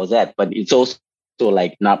that's where I was at. But it's also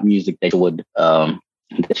like not music that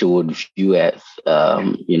you would view as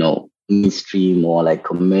you know, mainstream or like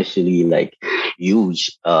commercially like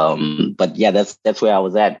huge. But yeah, that's where I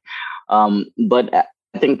was at. But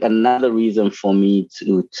I think another reason for me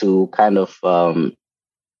to kind of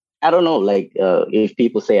I don't know, like if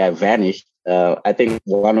people say I vanished, I think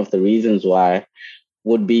one of the reasons why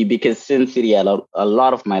would be because Sin City, a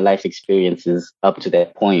lot of my life experiences up to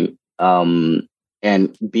that point, and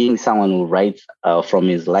being someone who writes from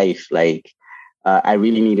his life, like I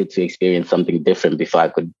really needed to experience something different before I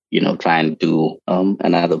could, try and do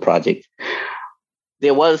another project.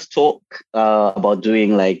 There was talk about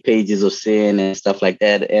doing like Pages of Sin and stuff like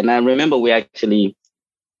that, and I remember we actually,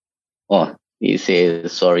 he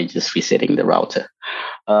says, sorry, just resetting the router.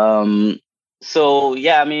 So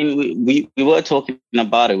yeah, I mean, we were talking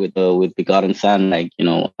about it with the Garden Sun, like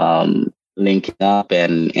linking up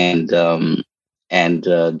and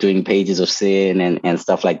doing Pages of Sin and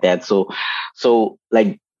stuff like that. So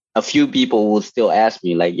like a few people will still ask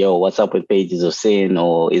me like, "Yo, what's up with Pages of Sin?"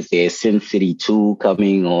 or "Is there Sin City 2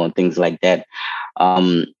 coming?" or things like that.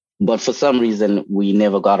 But for some reason, we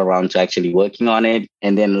never got around to actually working on it.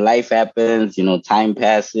 And then life happens, time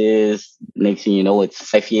passes. Next thing you know, it's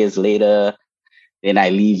 5 years later. Then I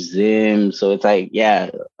leave Zim. So it's like,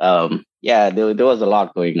 there was a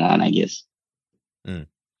lot going on, I guess. Mm.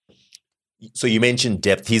 So you mentioned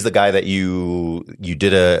Depth. He's the guy that you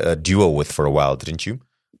did a duo with for a while, didn't you?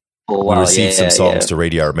 Oh, wow. We received some songs to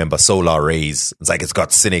radio. I remember Solar Rays. It's like it's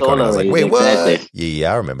got Cynic on it. I was like, wait, exactly. What?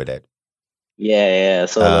 Yeah, I remember that. Yeah,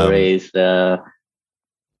 Solar Rays. Then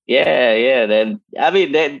I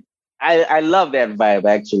love that vibe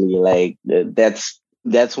actually. Like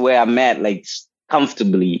that's where I'm at, like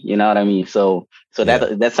comfortably. You know what I mean? So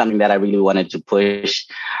that's something that I really wanted to push.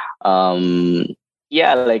 And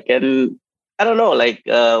I don't know, like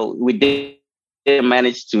we didn't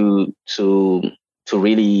manage to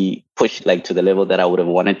really push like to the level that I would have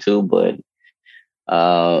wanted to, but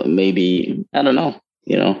maybe I don't know.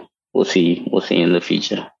 We'll see in the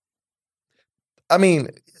future. I mean,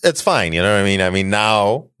 it's fine. You know what I mean? I mean,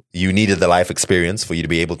 now you needed the life experience for you to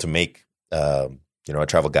be able to make, a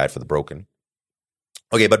travel guide for the broken.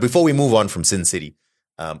 Okay, but before we move on from Sin City,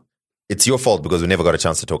 it's your fault because we never got a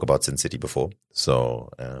chance to talk about Sin City before. So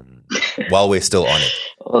while we're still on it,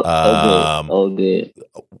 all good.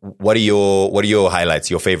 What are your highlights?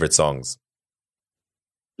 Your favorite songs?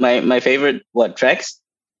 My favorite tracks?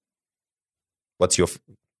 What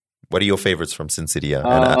are your favorites from Sin City? And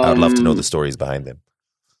I'd love to know the stories behind them.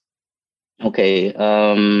 Okay.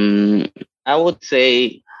 I would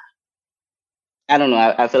say, I don't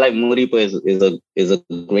know. I feel like Muripo is a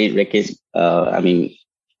great record.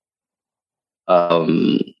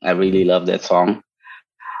 I really love that song.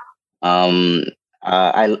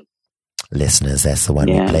 Listeners, that's the one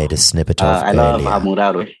we played a snippet of I earlier. love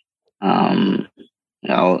Hamurare.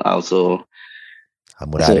 Also,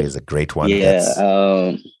 Hamurare is a great one.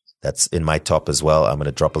 Yeah. That's in my top as well. I'm going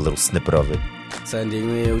to drop a little snippet of it.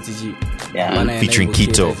 Yeah. Featuring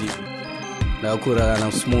Kito.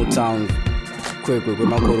 Small town. Quick,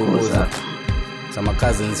 so my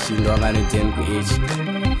cousins, she know I'm 10 age.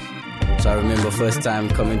 So I remember first time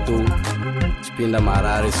coming through. Spinda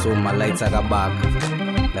marare, so my lights are back.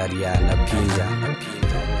 Lariana Pinja.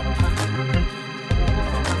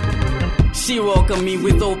 She welcomed me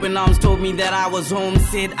with open arms, told me that I was home,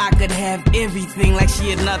 said I could have everything like she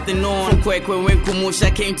had nothing on. From Kwekwe when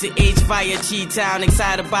Kumusha came to H Fire Chi-Town,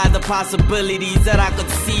 excited by the possibilities that I could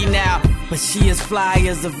see now. But she is fly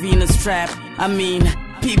as a Venus trap. I mean,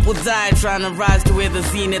 people died trying to rise to where the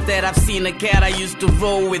zenith that I've seen a cat I used to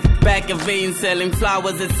roll with. Back of vein selling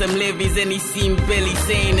flowers at some levies, and he seemed barely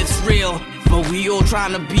saying it's real. But we all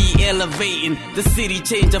trying to be elevating. The city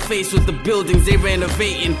changed her face with the buildings they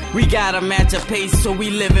renovating. We gotta match a pace, so we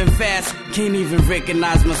living fast. Can't even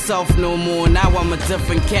recognize myself no more. Now I'm a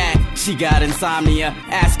different cat. She got insomnia,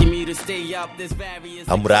 asking me to stay up. There's various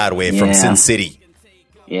Hamurare from Sin City.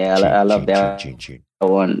 Yeah, I love that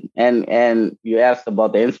one. And you asked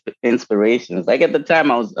about the inspirations. Like at the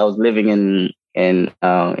time, I was living in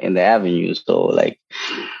the Avenue, so like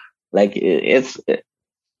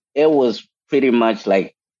it was pretty much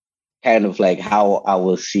like kind of like how I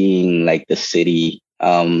was seeing like the city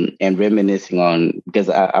and reminiscing on, because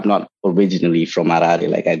I'm not originally from Harare.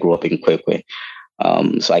 Like I grew up in Kwekwe.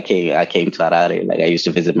 So I came to Harare. Like I used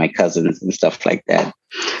to visit my cousins and stuff like that.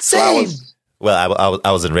 Same.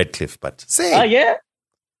 I was in Redcliffe, but same. Oh yeah.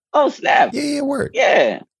 Oh snap. Yeah, word.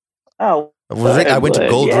 Yeah. Oh. I went to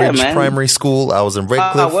Goldridge Primary School. I was in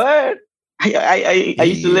Redcliffe. Word. I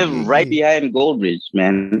used to live right behind Goldridge,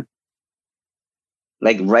 man.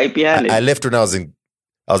 Like right behind it. I left when I was in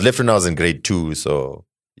grade 2, so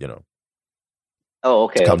Oh,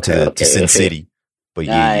 okay. To come to Sin City. But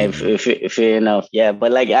fair enough. Yeah,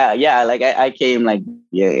 but like I came like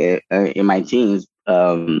in my teens.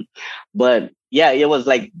 But it was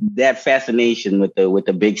like that fascination with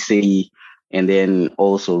the big city, and then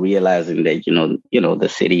also realizing that the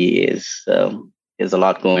city is there's a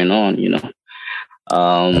lot going on.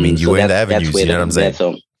 I mean, you were in the avenues. You know what I'm saying?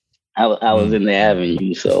 So I was in the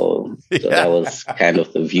avenue, so that was kind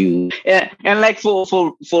of the view. And like for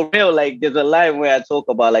real, like there's a line where I talk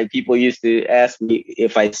about like people used to ask me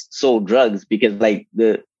if I sold drugs because like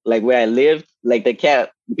where I lived, like the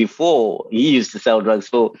cat before he used to sell drugs.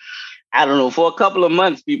 So I don't know, for a couple of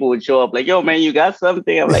months, people would show up like, yo, man, you got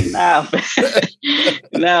something? I'm like, nah, fam.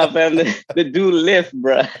 Nah, fam, the dude lift,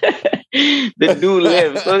 bro. The dude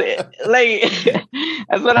lift. So, like,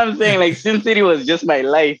 that's what I'm saying. Like, Sin City was just my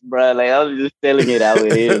life, bro. Like, I was just telling it how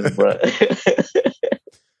it is, bro.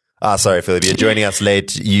 Sorry, Philip, you're joining us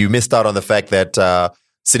late. You missed out on the fact that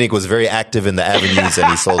Cynic was very active in the avenues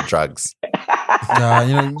and he sold drugs.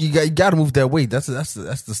 You got to move that weight. That's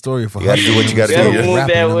the story for you got to do what you got to do. You got to move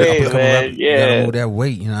that weight, man. You got to move that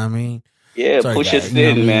weight. You know what I mean? Yeah, sorry, push it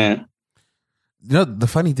in, man. You know, the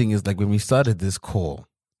funny thing is, like when we started this call,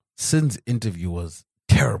 Sin's interview was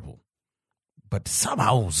terrible, but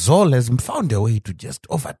somehow Zol has found a way to just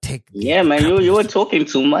overtake. Yeah, man, you were talking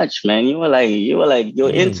too much, man. You were like your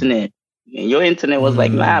internet. Your internet was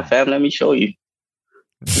like, nah, fam, let me show you.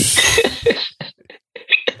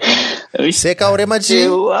 Seka ore machi. You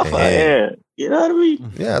know what I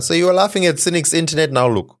mean? Yeah, so you were laughing at Cynic's internet, now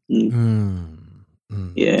look.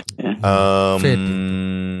 Yeah. I'm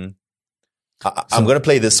going to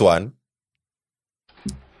play this one.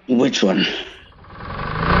 Which one?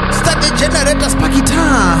 Start the generators, pack it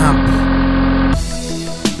up.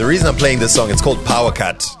 The reason I'm playing this song, it's called Power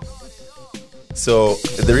Cut. So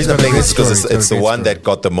the reason I'm playing this is because it's the one that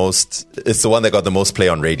got the most. It's the one that got the most play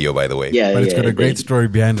on radio, by the way. Yeah, but it's got a great story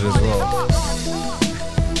behind it as well.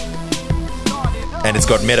 And it's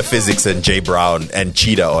got Metaphysics and Jay Brown and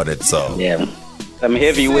Cheetah on it. So yeah, some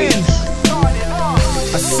heavyweights.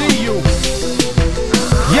 I see you.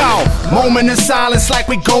 Yo, moment of silence like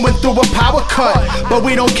we going through a power cut. But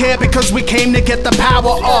we don't care because we came to get the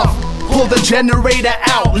power off. Pull the generator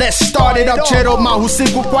out, let's start it up. Chero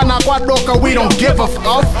mahusiku kwana kwadoka, we don't give a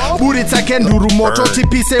fuck. Burita kenduru moto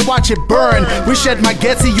tipise, watch it burn. We shed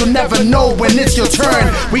mageti, you never know when it's your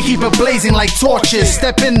turn. We keep it blazing like torches,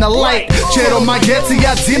 step in the light. Chero mageti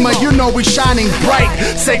adima, you know we shining bright.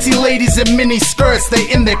 Sexy ladies in mini skirts,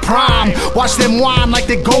 they in their prime. Watch them whine like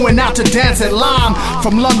they're going out to dance at Lime.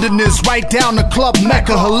 From Londoners right down to Club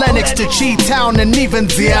Mecca, Hellenics to Chi-Town and even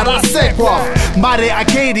Ziara Sekwa. Mare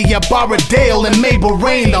Acadia, Dale and Mabel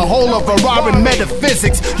Rain, the whole of Aurora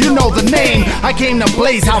Metaphysics, you know the name. I came to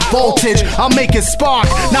blaze out voltage, I'll make it spark.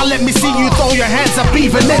 Now let me see you throw your hands up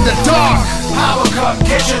even in the dark. Power cut,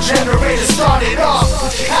 get your generator started up.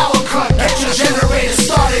 Power cut, get your generator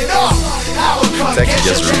started up. Power cut, get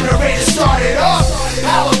your generator started up.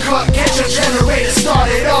 Power cut, get your generator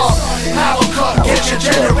started up. Power cut, get your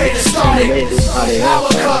generator started. Power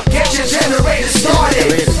cut, get your generator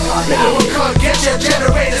started. Power cut, get your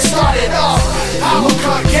generator started up. Power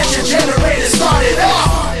cut, get your generator started up.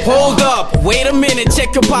 Hold up, wait a minute,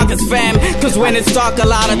 check your pockets, fam. Cause when it's dark, a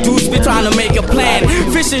lot of dudes be trying to make a plan.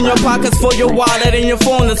 Fish in your pockets for your wallet and your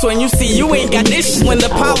phone. That's when you see you ain't got this shit when the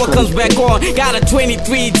power comes back on. Got a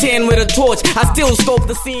 2310 with a torch, I still scope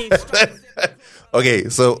the scene. Okay,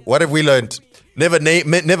 so what have we learned?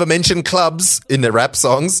 Never mention clubs in the rap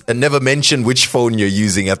songs, and never mention which phone you're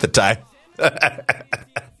using at the time.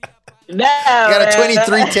 No, got a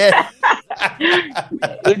 2310.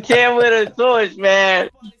 The 10 with a torch, man.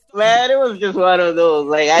 Man, it was just one of those.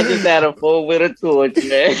 Like, I just had a phone with a torch,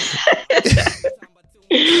 man.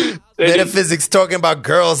 Metaphysics talking about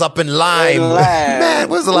girls up in Lime. Man,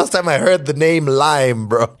 when was the last time I heard the name Lime,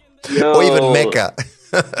 bro? Yo. Or even Mecca.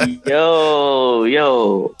 Yo.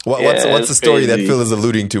 What's the story crazy. that Phil is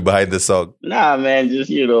alluding to behind this song? Nah, man,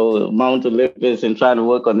 just, Mount Olympus and trying to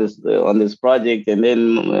work on this project, and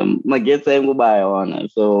then Mageta and Goodbye on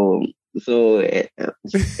it. So at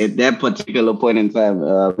that particular point in time,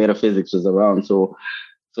 Metaphysics was around. So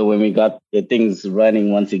when we got the things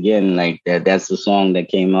running once again, like that's the song that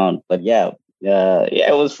came out. But yeah,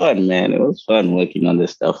 it was fun, man. It was fun working on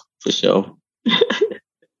this stuff for sure.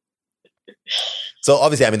 So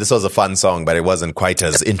obviously, I mean, this was a fun song, but it wasn't quite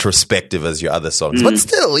as introspective as your other songs. But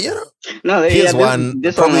still, No, here's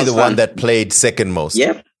this probably was the fun. one that played second most.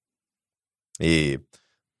 Yep. Yeah.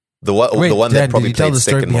 The one Dan, that probably did you tell played the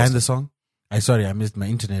story second behind most. the song? I missed my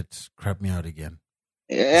internet. Crap me out again.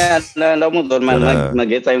 Yeah, no,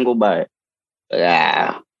 Mageta and Goodbye.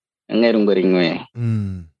 Yeah.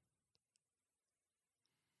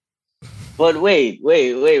 But wait.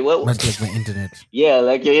 What? Much like my internet. Yeah,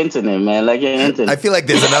 like your internet, man. Like your internet. I feel like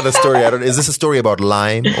there's another story. Is this a story about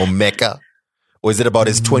Lime or Mecca? Or is it about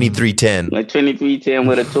his 2310? Like 2310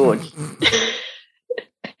 with a torch.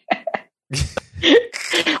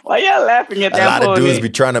 Why y'all laughing at A that? lot of dudes be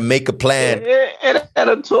trying to make a plan. At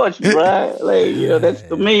a torch, bro. Like, that's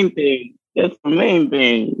the main thing. That's the main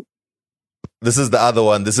thing. This is the other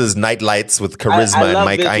one. This is Night Lights with Charisma and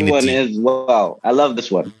Mike I love this one Einity. as well.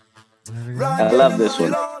 I love this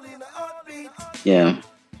one. Yeah.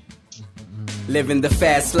 Living the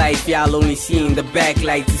fast life, y'all only seeing the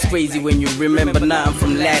backlights. It's crazy when you remember nothing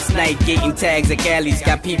from last night. Getting tags at galleys,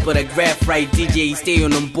 got people that graph right. DJs stay on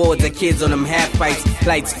them boards, the kids on them half pipes.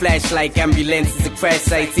 Lights flash like ambulances at crash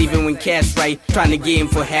sites. Even when cash right, trying to get in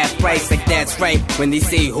for half price. Like that's right, when they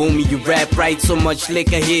say homie you rap right. So much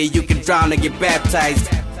liquor here you can drown or get baptized.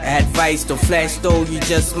 Advice, don't flash though, you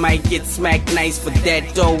just might get smacked nice for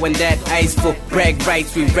that dough and that ice. For brag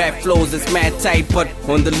rights, we rap flows, it's mad tight. But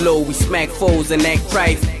on the low, we smack foes and act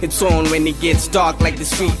right. It's on when it gets dark like the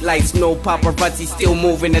street lights. No paparazzi, still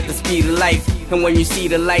moving at the speed of light. And when you see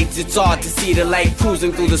the lights, it's hard to see the light.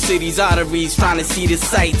 Cruising through the city's arteries, trying to see the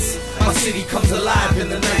sights. Our city comes alive in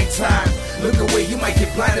the nighttime. Look away, you might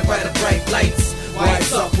get blinded by the bright lights.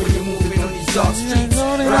 Wise up when you're moving on these dark streets.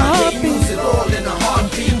 Around here, use it all in a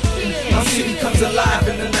heartbeat. Our city comes alive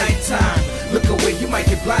in the nighttime. Look away, you might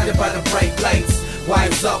get blinded by the bright lights.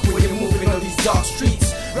 Wise up when you're moving on these dark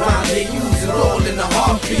streets. Around here, use it all in a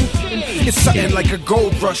heartbeat. It's something like a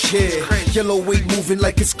gold rush here. Yellow weight moving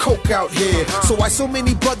like it's coke out here. So why so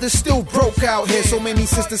many brothers still broke out here? So many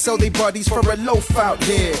sisters sell their bodies for a loaf out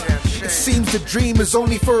here. It seems the dream is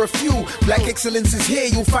only for a few. Black excellence is here,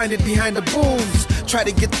 you'll find it behind the booms. Try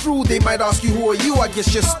to get through, they might ask you who are you. I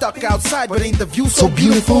guess you're stuck outside, but ain't the view so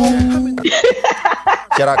beautiful?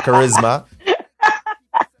 Shout out Charisma.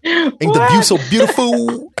 Ain't the view so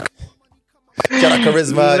beautiful? Shout out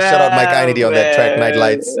Charisma. Shout out Mike Einity on that track, Night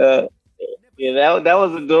Lights. Yeah, that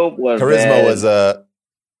was a dope one. Charisma was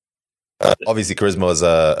obviously Charisma was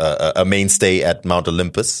a mainstay at Mount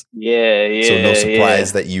Olympus. Yeah. So no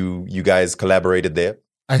surprise that you guys collaborated there.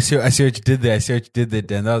 I see what you did there.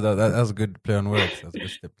 Dan. That was a good play on words. That was a good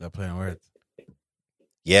step, play on words.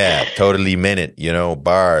 Yeah, totally meant it.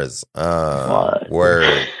 Bars.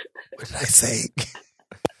 Word. What did I say?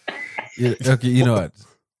 Yeah, okay, you know what?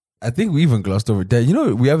 I think we even glossed over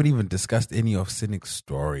that. We haven't even discussed any of Cynic's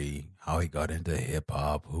story, how he got into hip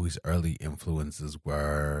hop, who his early influences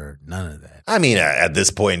were. None of that. I mean, at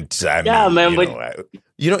this point, Man,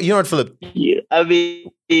 you know what, Philip? You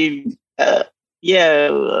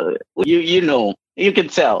can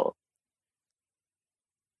tell.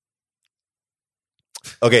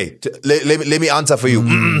 Okay, let me answer for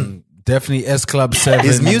you. Definitely S Club 7.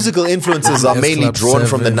 His musical influences are mainly S-Club drawn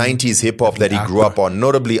from the 7, 90s hip hop that he grew up on,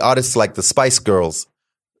 notably artists like the Spice Girls.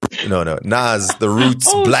 No, Nas, The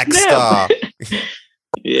Roots, Black Star.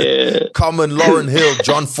 Yeah. Common, Lauryn Hill,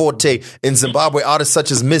 John Forte. In Zimbabwe, artists such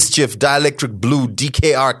as Mischief, Dielectric Blue,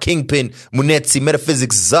 DKR, Kingpin, Munetsi,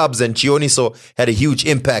 Metaphysics, Zubs, and Chioniso had a huge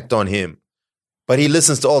impact on him. But he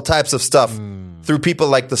listens to all types of stuff through people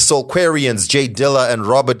like the Soulquarians, Jay Dilla, and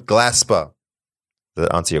Robert Glasper. Does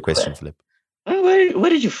that answer your question, Philip? Where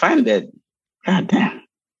did you find that? God damn.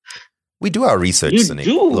 We do our research, Cynic.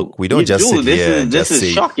 do. Look, we don't You just do. sit This here is- and this just is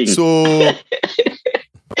say, shocking. so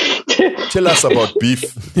tell us about beef.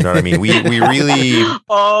 You know what I mean? We really...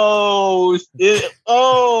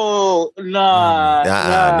 Nah.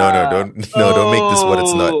 don't make this what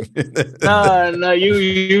it's not. No,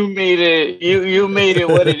 you made it. You made it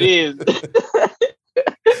what it is.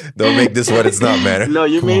 Don't make this what it's not, man. No,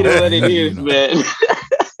 you made it what it is, man.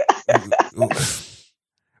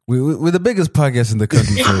 We're the biggest podcast in the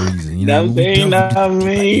country for a reason. I'm saying, delve I into deeper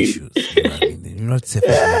mean. issues, you know what I mean? You're not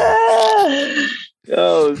sufficient.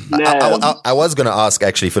 Oh, snap. I was going to ask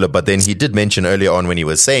actually, Philip, but then he did mention earlier on when he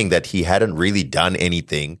was saying that he hadn't really done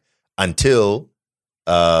anything until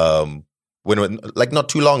when not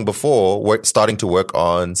too long before starting to work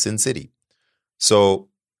on Sin City. So,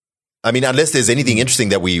 I mean, unless there's anything interesting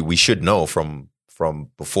that we should know from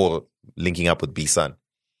before linking up with B-Sun.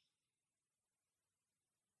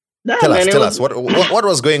 Nah, Tell man, us what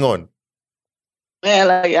was going on? Man,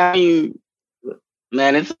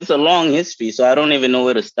 man, it's a long history, so I don't even know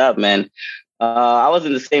where to stop, man. I was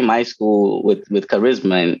in the same high school with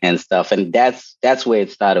Charisma and stuff, and that's where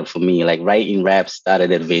it started for me. Like writing rap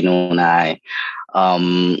started at Venona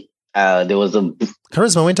High. There was a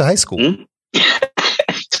Charisma went to high school.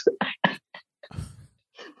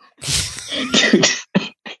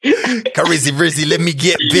 Charisma, let me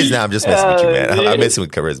get busy. Nah, I'm just messing with you, man. I'm messing with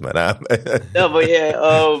Charisma. Nah. No, but yeah,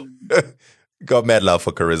 Got mad love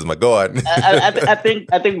for charisma. Go on. I think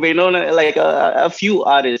Venona, like a few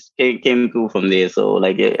artists came through from there. So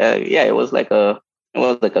like it was like a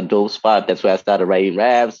dope spot. That's where I started writing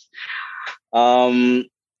raps.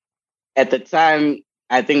 At the time,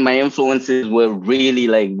 I think my influences were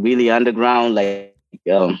really underground,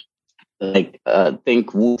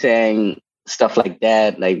 think Wu-Tang, stuff like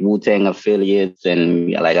that, like Wu-Tang affiliates,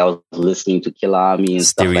 and like I was listening to Killer Army and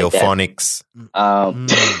Stereophonics. Stuff like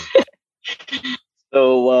that.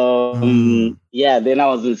 So then I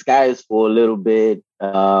was in Skies for a little bit,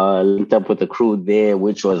 linked up with the crew there,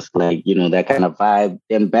 which was like, that kind of vibe.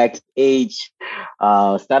 Then backstage,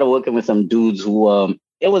 started working with some dudes who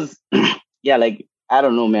it was like, I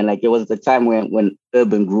don't know, man, like it was the time when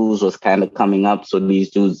Urban Grooves was kind of coming up. So these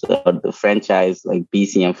dudes, the franchise like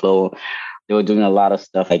BC and Flow, they were doing a lot of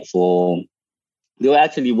stuff they were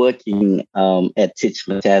actually working at Titch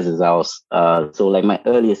Mataz's house. So like my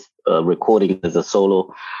earliest recordings as a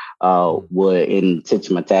solo were in Titch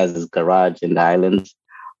Mataz's garage in the islands.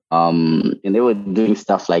 And they were doing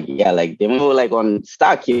stuff like they were like on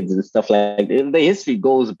Star Kids and stuff like that. The history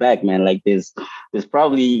goes back, man. Like there's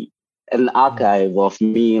probably an archive of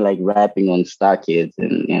me like rapping on Star Kids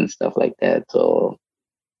and stuff like that. So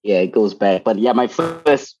yeah, it goes back. But yeah, my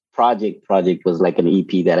first project was like an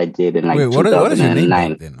EP that I did in like 2009. What is your name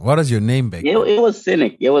back then? What is your name back then? It was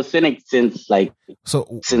Cynic. It was Cynic since like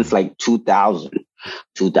 2000,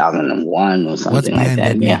 2001 or something like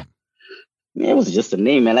that. Yeah. It was just a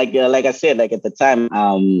name, and like I said, like at the time,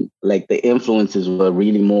 like the influences were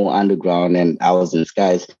really more underground, and I was in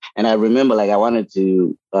Skies. And I remember, like I wanted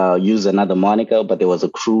to use another moniker, but there was a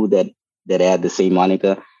crew that had the same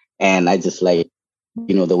moniker, and I just like,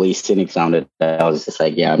 the way Cynic sounded, I was just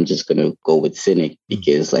like, yeah, I'm just gonna go with Cynic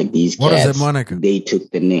because like these cats, what is that moniker? They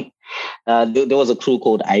took the name. There was a crew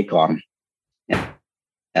called Icon.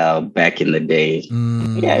 Back in the day,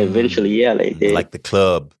 yeah. Eventually, yeah, like the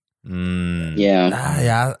club.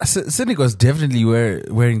 Yeah. Cynic was definitely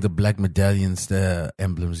wearing the black medallions, the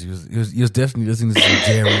emblems. He was definitely listening to some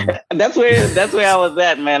Jerry. That's where I was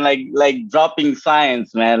at, man. Like dropping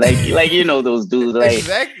science, man. Like those dudes. Like,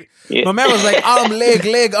 exactly. Yeah. My man was like arm,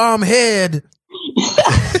 leg, arm, head.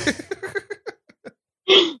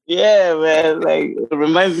 Yeah, man. Like it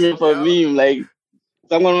reminds me of a meme. Like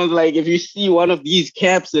someone was like, if you see one of these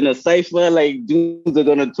caps in a cipher, like dudes are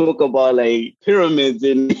gonna talk about like pyramids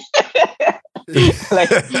and like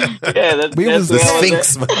that's the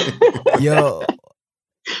Sphinx, man. Yo,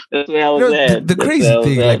 that's where I was at. The crazy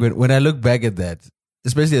thing, like when I look back at that,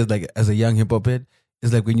 especially as a young hip hop head,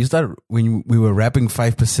 is like when we were rapping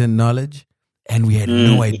 5% knowledge and we had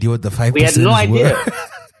no idea what the 5% We had no idea. were.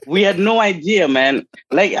 We had no idea, man.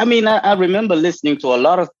 Like I mean, I remember listening to a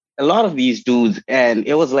lot of these dudes, and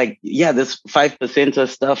it was like, yeah, this 5%er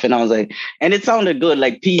stuff, and I was like, and it sounded good,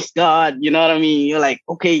 like peace, God, you know what I mean? You're like,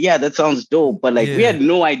 okay, yeah, that sounds dope, but like we had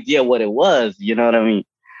no idea what it was, you know what I mean?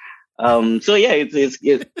 So yeah,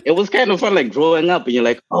 it was kind of fun, like growing up, and you're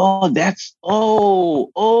like, that's where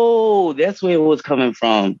it was coming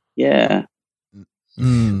from, yeah.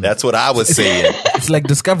 That's what I was saying. It's like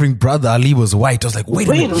discovering Brother Ali was white. I was like, wait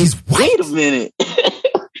a minute, he's white. Wait a minute.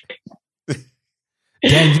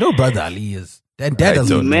 Dan, you know Brother Ali is. Dan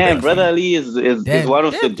doesn't. Man, Brother Ali is one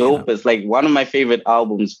of the dopest. Like one of my favorite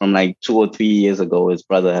albums from like 2 or 3 years ago is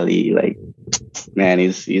Brother Ali. Like, man,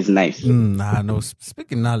 he's nice. No.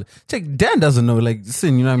 Speaking knowledge, check. Dan doesn't know. Like,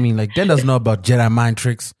 listen, you know what I mean? Like, Dan doesn't know about Jedi mind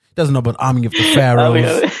tricks. He doesn't know about Army of the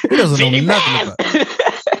Pharaohs. He doesn't know nothing about.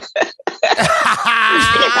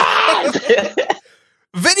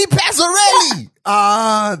 Vinny Passarelli.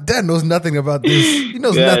 Dan knows nothing about this. He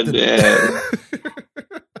knows nothing.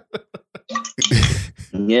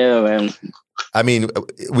 Yeah, man. I mean,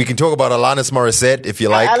 we can talk about Alanis Morissette if you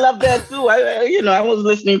like. I love that too. I was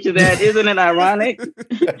listening to that. Isn't it ironic?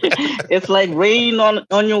 It's like rain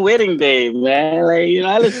on your wedding day, man. Like,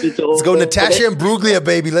 I listen to. Let's go, Natasha and Bruglia,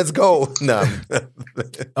 baby. Let's go. No.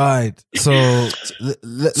 All right. So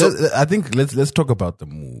I think let's talk about the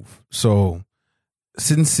move. So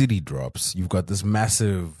since City drops, you've got this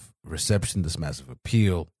massive reception, this massive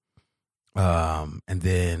appeal, and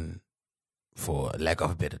then, for lack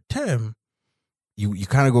of a better term, you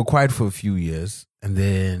kind of go quiet for a few years, and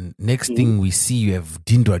then next thing we see, you have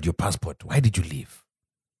dindoed your passport. Why did you leave?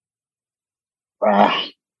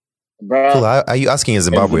 Bruh. Cool. Are you asking a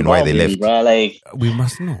Zimbabwean why they left? Bruh, like, we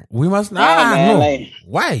must know. We must know. man, no. like,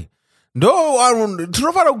 Why? You don't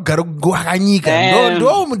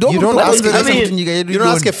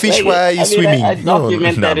ask a fish why are you swimming. I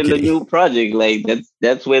document No, that I'm in the kidding. new project. Like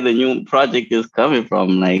that's where the new project is coming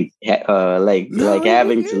from. Like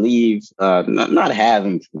having to leave. Not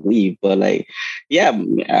having to leave, but like yeah.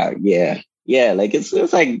 Like it's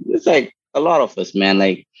like a lot of us, man.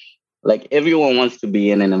 Like everyone wants to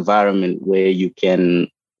be in an environment where you can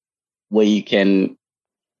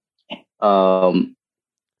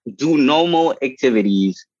do normal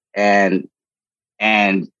activities and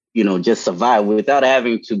just survive without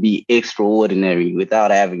having to be extraordinary, without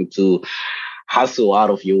having to hustle out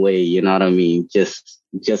of your way. You know what I mean? Just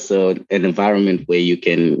an environment where you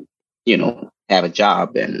can have a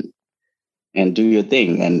job and do your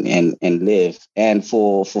thing and live. And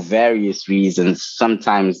for various reasons,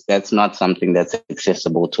 sometimes that's not something that's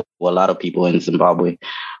accessible to a lot of people in Zimbabwe.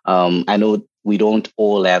 I know we don't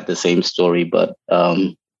all have the same story, but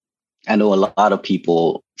I know a lot of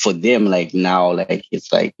people, for them, like now, like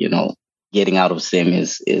it's like, getting out of Sim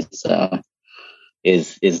is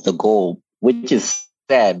the goal, which is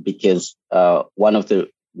sad because one of the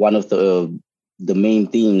main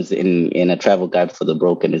themes in A Travel Guide for the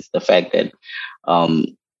Broken is the fact that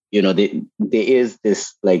there is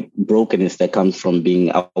this like brokenness that comes from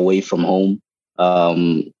being away from home,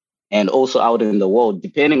 and also out in the world,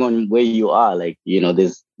 depending on where you are. Like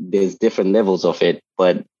there's different levels of it,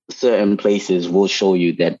 but certain places will show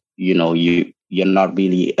you that you're not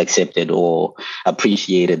really accepted or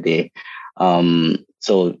appreciated there.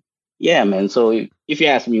 So yeah, man. So if you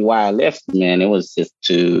ask me why I left, man, it was just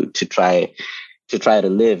to try to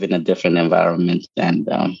live in a different environment and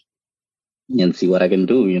see what I can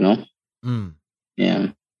do, Yeah.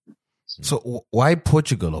 So why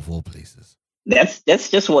Portugal of all places? That's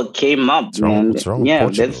just what came up, man. What's wrong with Yeah,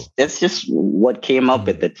 Portugal? that's just what came up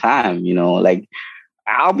at the time, Like,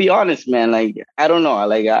 I'll be honest, man. Like, I don't know.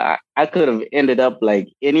 Like, I could have ended up like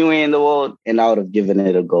anywhere in the world, and I would have given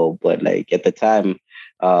it a go. But like at the time,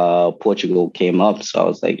 Portugal came up, so I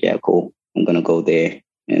was like, yeah, cool. I'm gonna go there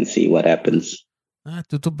and see what happens.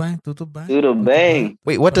 Tudo bem. Do the bang.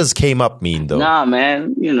 Wait, what does came up mean though? Nah,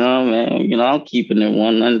 man. I'm keeping it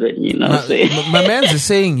 100. You know what I'm saying? My man's is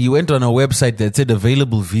saying he went on a website that said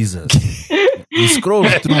available visas. He scrolled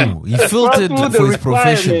through. He filtered for his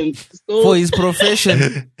profession. For his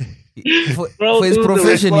profession. For his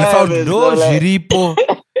profession, he found no Jiripo.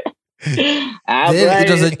 Then it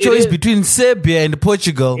was a choice between Serbia and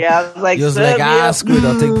Portugal. Yeah, I was like, he was Serbia. screw it,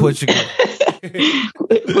 I'll take Portugal.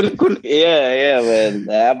 yeah,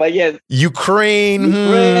 man. But yeah, Ukraine.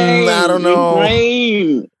 I don't know.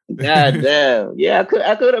 Ukraine. God damn. Yeah, I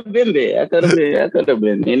could have been there. I could have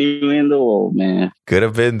been anywhere in the world, man. Could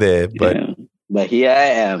have been there, but Yeah. But here I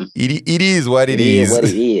am. it is what it It is. what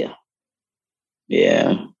it is.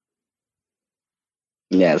 Yeah.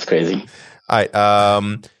 Yeah, it's crazy. All right.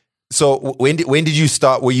 So when did you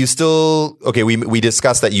start? Were you still okay? We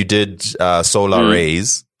discussed that you did solar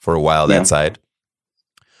rays for a while. That Yeah. side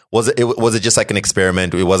was it just like an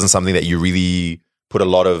experiment? It wasn't something that you really put a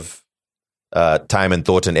lot of time and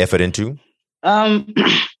thought and effort into.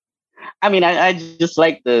 I mean, I just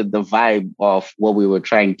like the vibe of what we were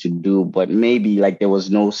trying to do, but maybe like there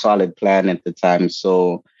was no solid plan at the time.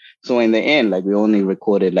 So in the end, like we only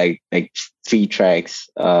recorded like 3 tracks.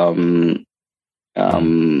 And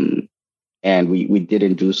we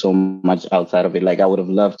didn't do so much outside of it. Like I would have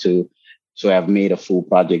loved to have made a full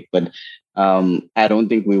project, but I don't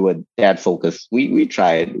think we were that focused. We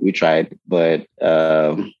tried, but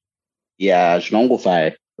yeah,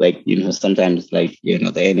 Shlongofai. Like, sometimes like,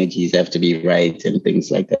 the energies have to be right and things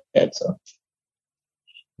like that. So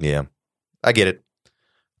Yeah, I get it.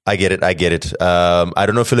 I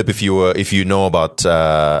don't know, Philip, if you know about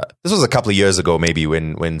this was a couple of years ago, maybe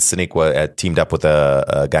when Cynic teamed up with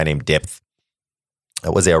a guy named Depth.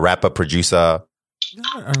 Was he a rapper, producer?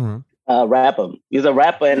 I don't know. Rapper. He's a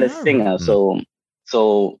rapper and a singer.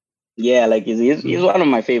 So yeah, like he's one of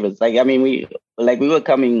my favorites. Like, I mean, we were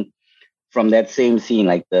coming from that same scene,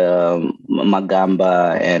 like the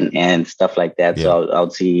Magamba and stuff like that. Yeah. So I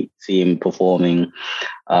would see him performing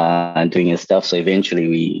and doing his stuff. So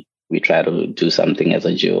eventually we try to do something as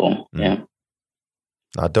a duo. Yeah.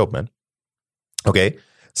 Dope, man. Okay.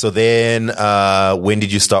 So then when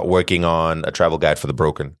did you start working on A Travel Guide for the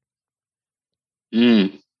Broken?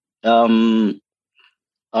 All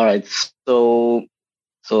right. So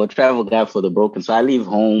A Travel Guide for the Broken. So I leave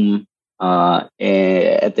home at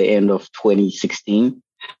the end of 2016.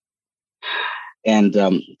 And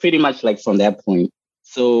pretty much like from that point.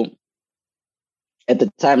 So at the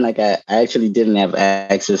time, like I actually didn't have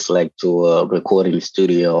access like to a recording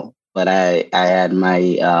studio. but I had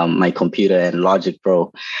my my computer and Logic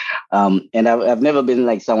Pro, and I've never been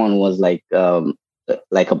like someone who was like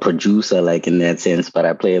a producer, like in that sense, but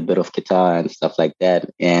I play a bit of guitar and stuff like that.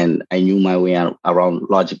 And I knew my way around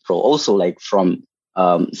Logic Pro also, like from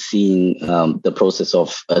seeing the process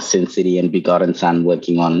of Sin City and Begotten Son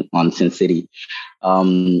working on Sin City.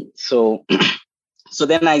 So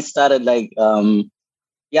then I started like,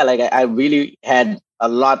 I really had a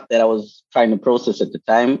lot that I was trying to process at the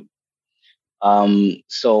time.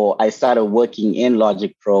 So I started working in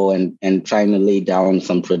Logic Pro and trying to lay down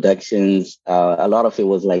some productions. A lot of it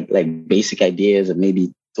was like basic ideas and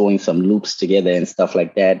maybe throwing some loops together and stuff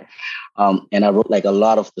like that. And I wrote like a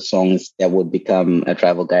lot of the songs that would become a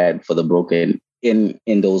travel guide for the broken in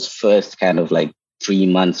those first kind of like 3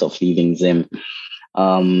 months of leaving Zim.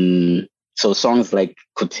 So songs like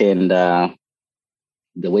Kutenda,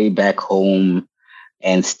 The Way Back Home,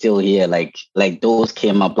 and Still Here, like those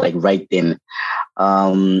came up like right then.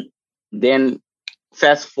 Then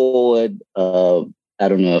fast forward, I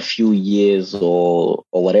don't know, a few years or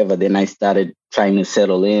whatever. Then I started trying to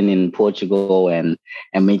settle in Portugal and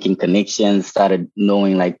making connections, started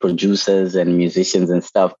knowing like producers and musicians and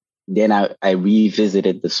stuff. Then I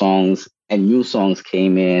revisited the songs and new songs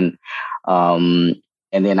came in.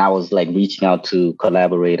 And then I was like reaching out to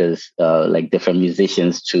collaborators, like different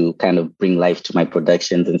musicians to kind of bring life to my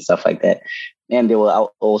productions and stuff like that. And there were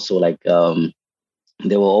also like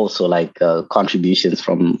contributions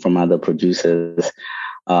from other producers.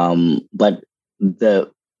 But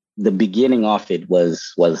the beginning of it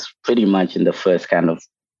was pretty much in the first kind of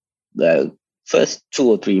the first 2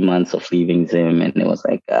 or 3 months of leaving Zim, and it was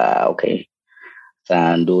like, okay,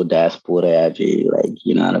 Sando Diaspora, like,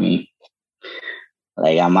 you know what I mean?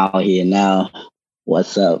 Like, I'm out here now.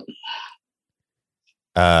 What's up?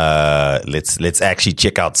 Let's actually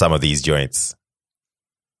check out some of these joints.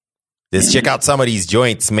 Let's check out some of these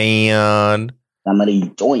joints, man. Some of these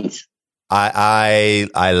joints. I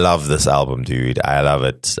love this album, dude. I love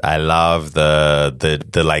it. I love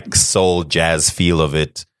the like soul jazz feel of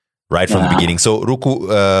it right from the beginning. So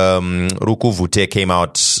Ruku Vute came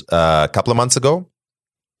out a couple of months ago.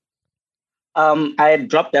 I had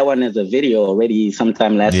dropped that one as a video already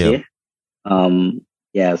sometime last year.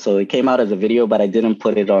 So it came out as a video, but I didn't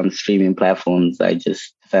put it on streaming platforms. I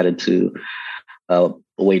just decided to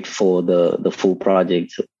wait for the full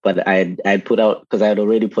project. But I put out, because I had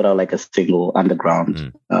already put out like a single,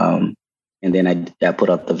 Underground. And then I put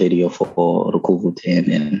out the video for Ruku Vute,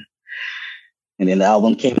 and then the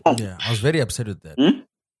album came out. Yeah, I was very upset with that.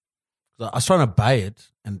 So I was trying to buy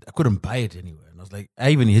it, and I couldn't buy it anywhere. And I was like, I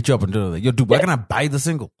even hit you up and like, yo, dude, why can't I buy the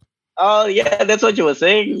single? Oh yeah, that's what you were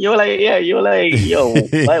saying. You were like, yo,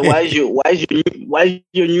 why is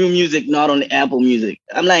your new music not on Apple Music?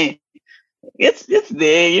 I'm like, it's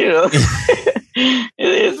there, you know.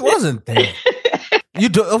 It wasn't there. You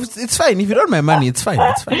do. It's fine if you don't my money. It's fine.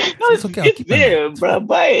 It's okay. It's there, bro.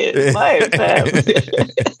 Buy it, fam.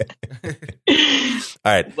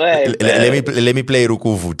 All right, let me play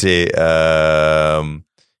Ruku Vute,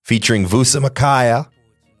 featuring Vusa Makaya.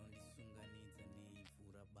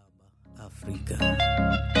 Afrika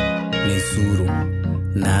Nesuru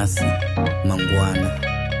Nasi Mangwana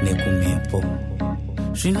Nekumepo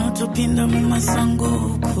Shinotopinda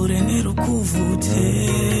mumasango kure neruku vute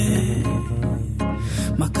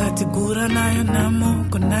Makati gura nayo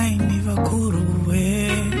namoko naini vakuruwe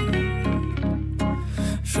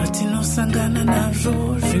Shotino sangana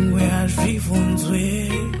navyo zvimwe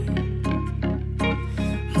hazvivunzwe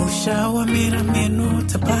Mushawa mira meno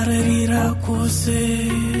tapararira kose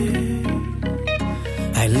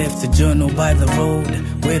I left a journal by the road,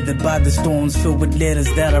 weathered by the storms, filled with letters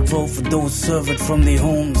that I wrote for those served from their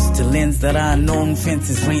homes. To lands that are unknown,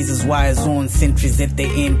 fences, razors, wires on, sentries at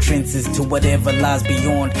their entrances to whatever lies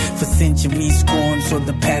beyond. For centuries scorned, so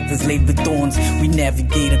the path is laid with thorns. We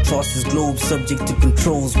navigate across this globe, subject to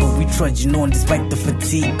controls, but we trudging on despite the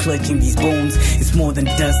fatigue clutching these bones. It's more than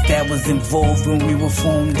dust that was involved when we were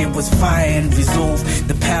formed. It was fire and resolve,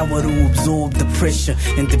 the power to absorb the pressure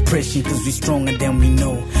and depression, cause we stronger than we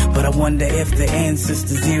know. But I wonder if the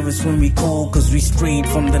ancestors hear us when we call, cause we strayed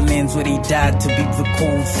from the lands where they died to be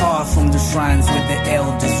recalled. Far from the shrines where the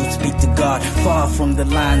elders would speak to God, far from the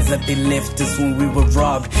lines that they left us when we were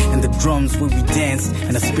robbed, and the drums where we danced,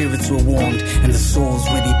 and the spirits were warmed, and the souls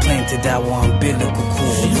where they planted our umbilical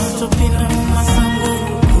cords.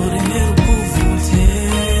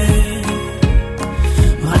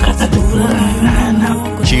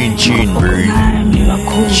 Tune, bro.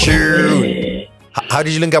 Tune. How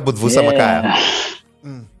did you link up with Vusa Makaya?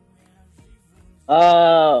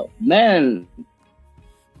 Man,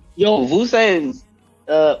 yo, Vusa is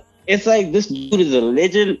it's like this dude is a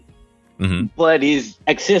legend, but he's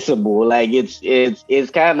accessible. Like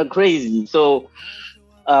it's kind of crazy. So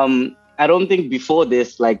I don't think before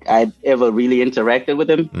this, like, I'd ever really interacted with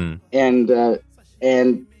him. And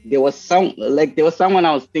there was someone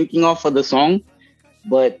I was thinking of for the song,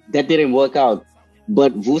 but that didn't work out.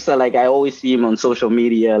 But Vusa, like, I always see him on social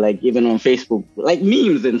media, like even on Facebook, like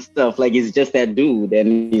memes and stuff. Like, he's just that dude,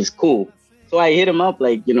 and he's cool. So I hit him up,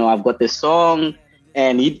 like, you know, I've got this song,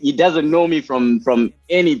 and he doesn't know me from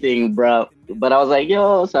anything, bro. But I was like,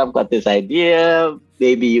 yo, so I've got this idea.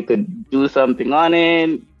 Maybe you could do something on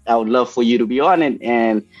it. I would love for you to be on it.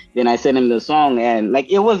 And then I sent him the song, and like,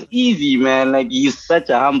 it was easy, man. Like, he's such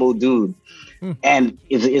a humble dude, and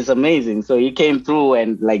it's amazing. So he came through,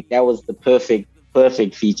 and like, that was the perfect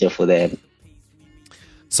feature for that.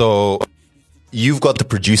 So you've got the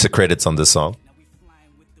producer credits on this song.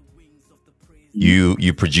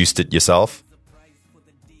 You produced it yourself.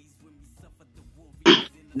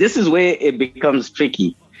 This is where it becomes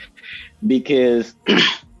tricky, because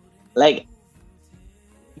like,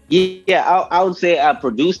 yeah, I would say I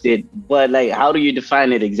produced it, but like, how do you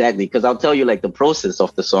define it exactly? Because I'll tell you like the process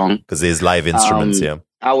of the song. Because there's live instruments, So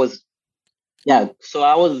I was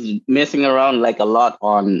messing around like a lot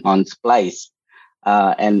on Splice,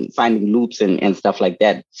 and finding loops and stuff like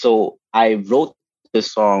that. So I wrote the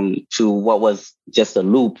song to what was just a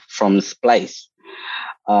loop from Splice.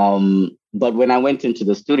 But when I went into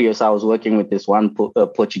the studio, so I was working with this one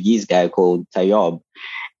Portuguese guy called Tayob.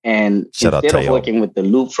 And instead of working with the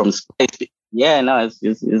loop from Splice,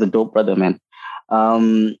 he's a dope brother, man.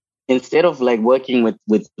 Instead of like working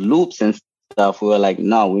with loops and stuff, we were like,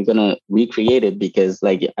 no, we're gonna recreate it, because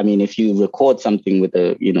like, I mean, if you record something with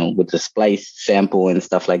the Splice sample and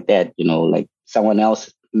stuff like that, you know, like someone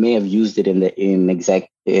else may have used it in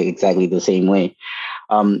exactly the same way.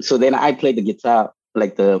 So then I played the guitar,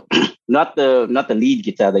 like the not the lead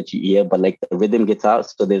guitar that you hear, but like the rhythm guitar.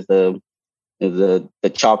 So there's the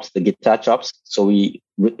chops, the guitar chops. So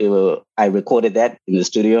I recorded that in the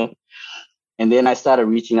studio, and then I started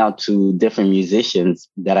reaching out to different musicians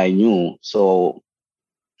that I knew. So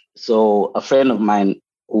a friend of mine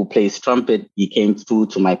who plays trumpet, he came through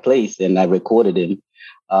to my place, and I recorded him.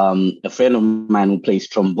 A friend of mine who plays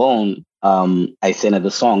trombone, I sent her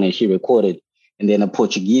the song, and she recorded. And then a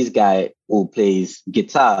Portuguese guy who plays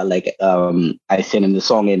guitar, like, I sent him the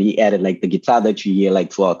song, and he added like the guitar that you hear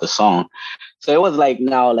like throughout the song. So it was like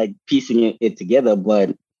now like piecing it together.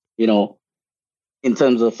 But, you know, in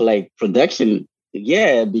terms of like production,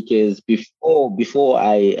 yeah, because before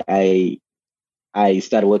I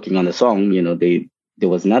started working on the song, you know, there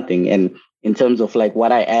was nothing. And in terms of like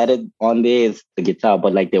what I added on there is the guitar,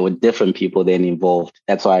 but like there were different people then involved.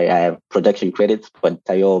 That's why I have production credits, but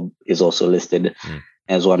Tayob is also listed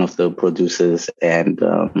as one of the producers, and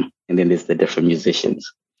then there's the different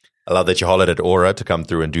musicians. I love that you hollered at Aura to come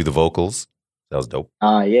through and do the vocals. That was dope.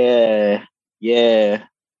 Yeah.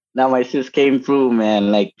 Now my sis came through,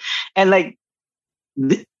 man. Like, and like,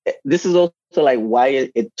 this is also like why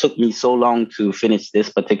it took me so long to finish this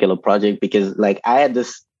particular project, because like I had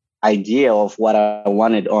this idea of what I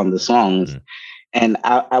wanted on the songs, and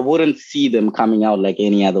I wouldn't see them coming out like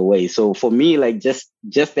any other way. So for me, like just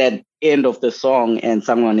that end of the song and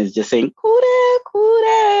someone is just saying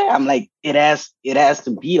 "Kure," I'm like, it has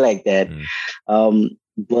to be like that.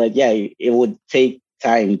 But yeah, it would take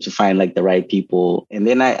time to find like the right people. And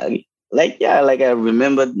then I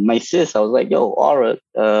remembered my sis. I was like, yo, Aura,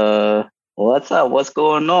 what's up? What's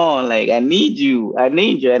going on? Like, I need you. And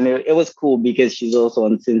it was cool because she's also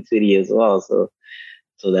on Sin City as well. So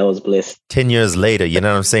that was bliss. 10 years later, you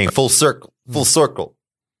know what I'm saying? Full circle.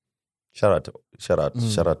 Shout out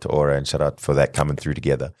to Aura, and shout out for that coming through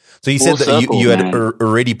together. So you said that you had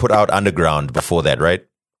already put out Underground before that, right?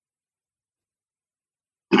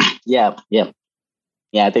 Yeah.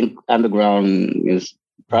 I think Underground is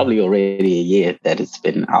probably already a year that it's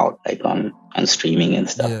been out, like on streaming and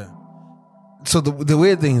stuff. Yeah. So the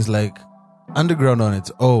weird thing is, like, Underground on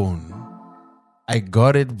its own, I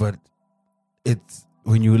got it, but it's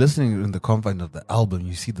when you're listening in the confines of the album,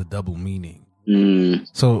 you see the double meaning.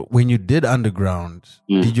 So when you did Underground,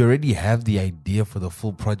 did you already have the idea for the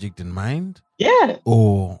full project in mind? Yeah.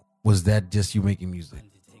 Or was that just you making music?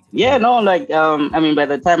 Yeah, no, like, I mean, by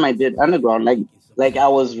the time I did Underground, like I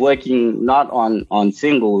was working not on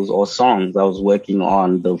singles or songs. I was working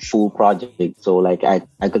on the full project. So like I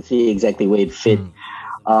could see exactly where it fit.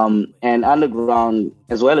 And Underground,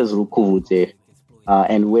 as well as Rukuvute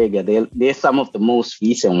and Wega, they're some of the most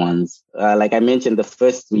recent ones. Like I mentioned, the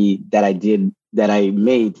first three that I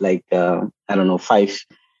made like, I don't know, 5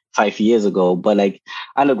 years ago. But like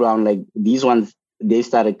Underground, like these ones, they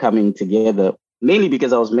started coming together mainly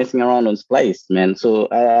because I was messing around on Splice, man. So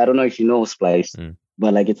I don't know if you know Splice,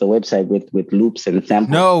 but like it's a website with loops and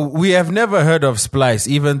samples. No, we have never heard of Splice,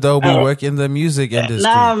 even though we work in the music industry.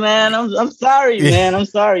 Nah, man, I'm sorry, man. I'm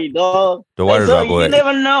sorry, dog. Don't worry about it. You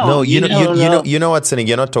never know. No, you know what, Cynic?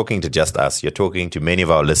 You're not talking to just us. You're talking to many of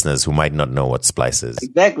our listeners who might not know what Splice is.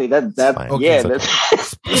 Exactly. That's fine. yeah.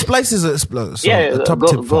 Splice is a top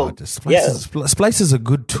tip for artists. Splice is a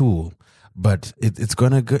good tool, but it's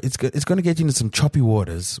gonna get you into some choppy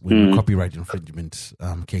waters when copyright infringement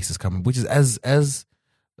cases come, which is as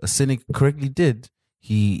Cynic correctly did.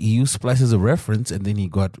 He used Splice as a reference, and then he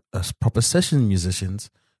got proper session musicians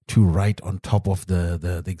to write on top of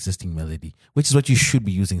the existing melody, which is what you should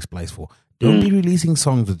be using Splice for. Don't be releasing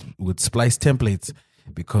songs with Splice templates,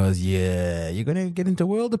 because you're gonna get into a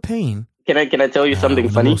world of pain. Can I tell you something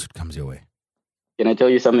funny? The lawsuit comes your way. Can I tell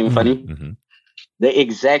you something funny? Mm-hmm. The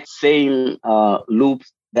exact same loop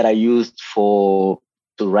that I used to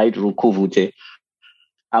write Rukuvute.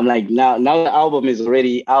 I'm like, now the album is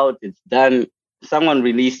already out. It's done. Someone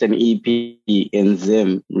released an EP in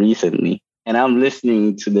Zim recently, and I'm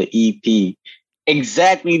listening to the EP.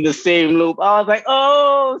 Exactly the same loop. I was like,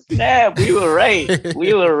 oh, snap. We were right.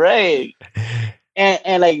 We were right.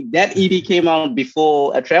 And like that EP came out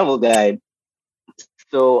before A Travel Guide.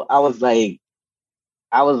 So I was like,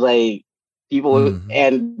 people,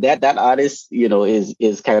 and that artist,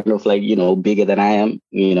 is kind of like, bigger than I am,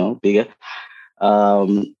 bigger.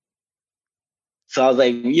 So I was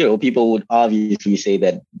like, people would obviously say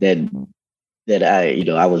that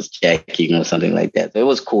I was jacking or something like that. So it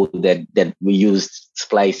was cool that we used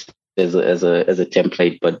Splice as a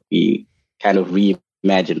template, but we kind of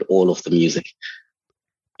reimagined all of the music.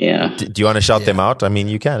 Yeah. Do you want to shout them out? I mean,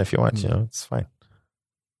 you can if you want. It's fine.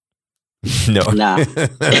 No. Nah. It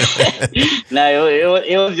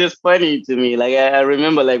was just funny to me. Like I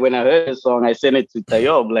remember, like when I heard the song, I sent it to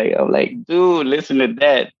Tayob. Like I'm like, dude, listen to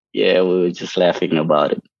that. Yeah, we were just laughing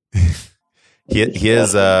about it.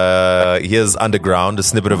 Here's Underground, a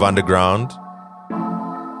snippet of Underground.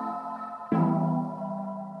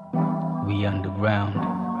 We underground.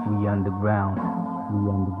 We underground. We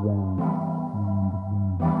underground.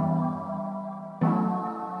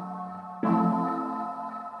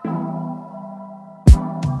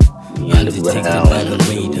 Undertaken by the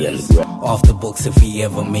raiders. Off the books if we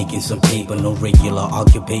ever making some paper. No regular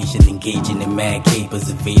occupation, engaging in mad capers.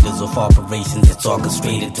 Invaders of operations that's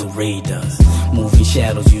orchestrated to raid us. Moving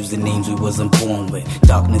shadows using names we wasn't born with.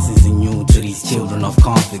 Darkness isn't new to these children of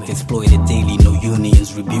conflict. Exploited daily, no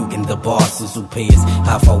unions rebuking the bosses who pay us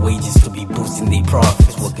half our wages to be boosting their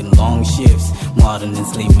profits. Working long shifts, modern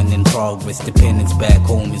enslavement in progress. Dependence back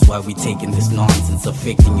home is why we taking this nonsense.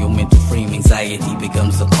 Affecting your mental frame, anxiety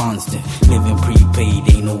becomes a constant. Living prepaid,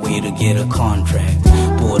 ain't no way to get a contract.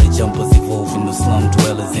 Border jumpers evolve into slum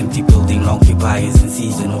dwellers. Empty building occupiers and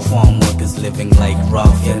seasonal farm workers. Living like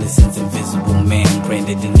Ralph Ellison's Invisible Man.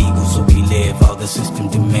 Branded illegal so we live how the system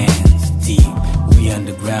demands. Deep, we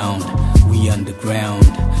underground. We underground.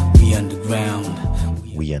 We underground.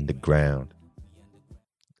 We underground.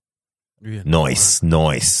 Noise.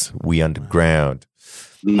 We underground.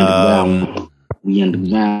 We underground. We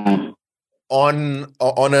underground. On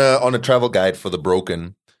a travel guide for the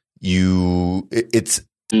broken, it's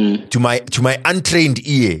to my untrained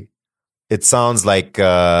ear, it sounds like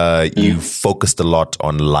you focused a lot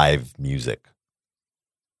on live music.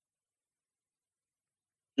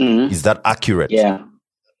 Is that accurate? Yeah,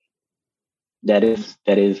 that is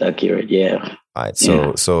accurate. Yeah. All right.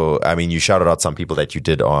 So I mean, you shouted out some people that you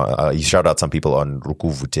did on. You shouted out some people on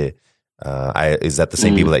Rukuvute. Is that the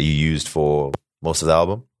same people that you used for most of the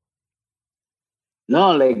album?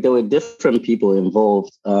 No, like there were different people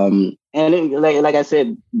involved. And like I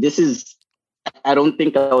said, I don't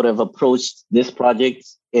think I would have approached this project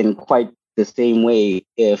in quite the same way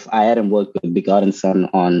if I hadn't worked with Begotten Son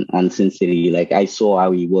on Sin City. Like I saw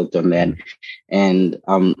how he worked on that, and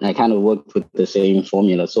I kind of worked with the same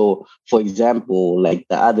formula. So, for example, like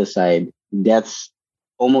the other side, that's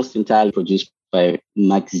almost entirely produced by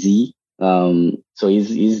Max Z. So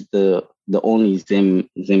he's the only Zim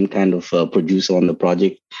kind of producer on the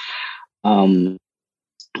project.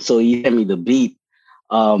 So he sent me the beat.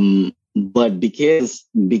 But because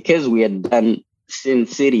we had done Sin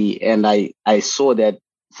City, and I saw that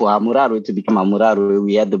for Amuraru to become Amuraru,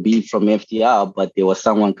 we had the beat from FTR, but there was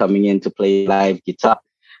someone coming in to play live guitar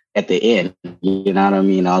at the end. You know what I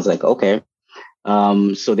mean? I was like, okay.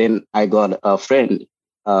 So then I got a friend,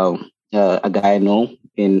 a guy I know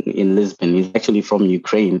in Lisbon. He's actually from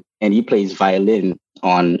Ukraine, and he plays violin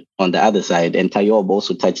on the other side. And Tayob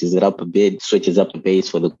also touches it up a bit, switches up the bass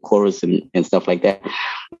for the chorus and stuff like that.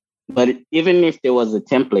 But even if there was a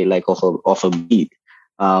template like of a beat,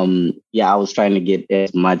 I was trying to get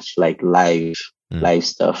as much like live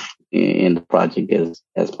stuff in the project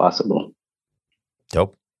as possible.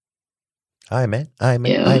 Dope. All right, man.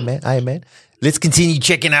 Let's continue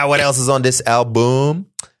checking out what else is on this album.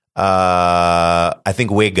 I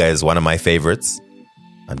think Wega is one of my favorites.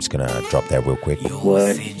 I'm just gonna drop that real quick.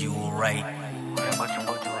 What?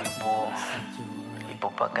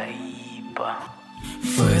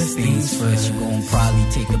 First things first, you gon' probably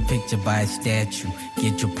take a picture by a statue.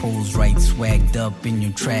 Get your pose right, swagged up in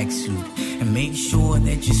your tracksuit. And make sure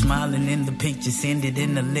that you're smiling in the picture. Send it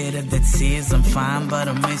in a letter that says, I'm fine, but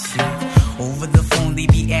I miss you. Over the phone, they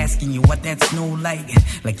be asking you what that snow like.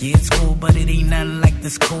 Like, yeah, it's cold, but it ain't nothing like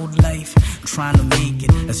this cold life. Trying to make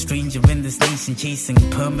it, a stranger in this nation, chasing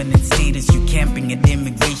permanent status. You camping at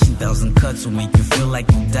immigration, 1,000 cuts will make you feel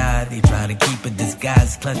like you died. They try to keep a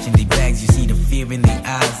disguise, clutching their bags. You see the fear in their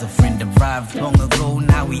eyes. A friend arrived long ago,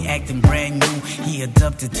 now he acting brand new. He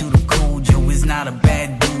adapted to the code, yo, is not a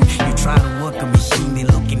bad dude. You try to work a machine, they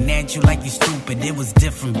looking at you like you're stupid. It was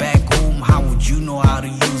different back home, how would you know how to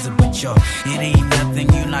use it? But yo, it ain't nothing,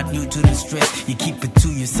 you're not new to the stress. You keep it to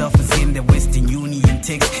yourself and send the Western Union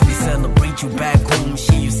text. They celebrate you back home,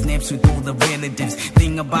 share your snaps with all the relatives.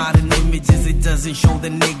 Thing about an image is it doesn't show the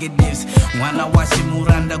negatives. Wanna watch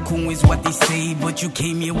Muranda Kung is what they say, but you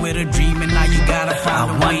came here with a dream and now you gotta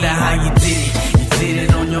find a way. I wonder how you did it. You did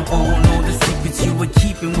it on your own. All the secrets you were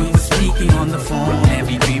keeping, we were speaking on the phone.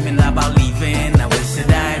 Every dreaming about leaving. I wish that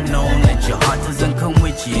I had known that your heart doesn't come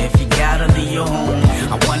with you if you gotta leave your home.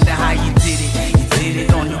 I wonder how you did it. You did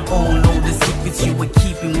it on your own. All the secrets you were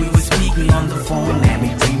keeping, we were speaking on the phone. Every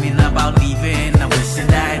dreaming about leaving. I wish that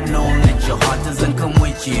I had known that your heart doesn't come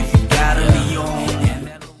with you if you gotta leave your home.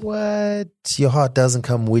 What? Your heart doesn't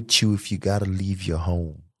come with you if you gotta leave your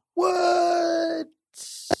home. What?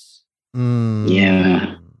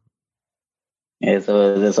 Yeah.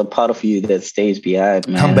 So there's a part of you that stays behind,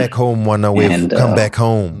 man. Come back home, one away. Come back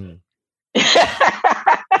home.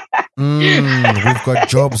 We've got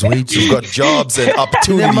jobs waiting. We've got jobs and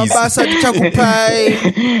opportunities. I love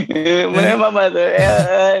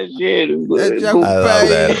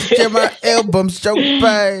that. My albums,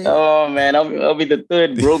 oh man, I'll be the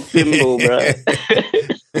third broke Pimbo, bro.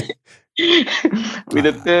 With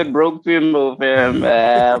the third broke Pimbo, fam.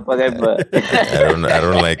 I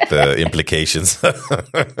don't like the implications.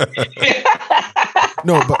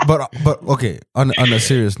 No, but okay. On a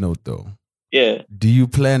serious note, though. Yeah. Do you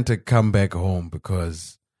plan to come back home?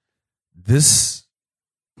 Because this,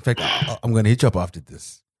 in fact, I'm going to hit you up after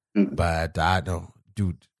this. But I don't,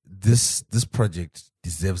 dude, this project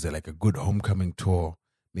deserves a good homecoming tour.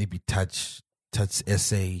 Maybe touch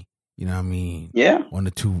SA, you know what I mean? Yeah. One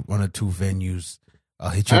or two venues. I'll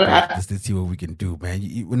hit you up after this to see what we can do, man.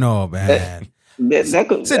 No, man.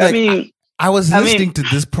 I was listening to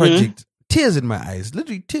this project, tears in my eyes,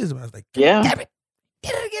 literally tears in my eyes. Like, yeah. Damn it.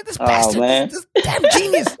 Get this bastard. Man. This damn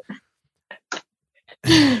genius.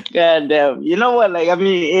 God damn. You know what?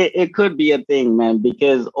 It could be a thing, man,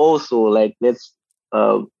 because also, there's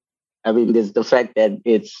the fact that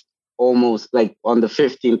it's almost on the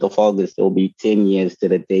 15th of August, it'll be 10 years to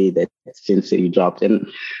the day that Sin City dropped. And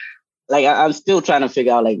I'm still trying to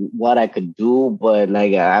figure out what I could do, but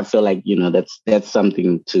I feel that's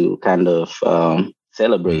something to kind of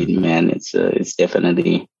celebrate, man. It's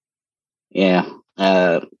definitely, yeah.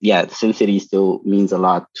 Sin City still means a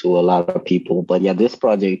lot to a lot of people, but yeah, this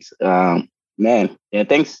project, thanks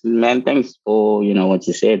for what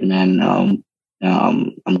you said, man.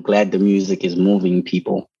 I'm glad the music is moving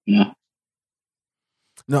people.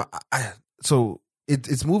 No, so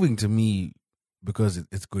it's moving to me because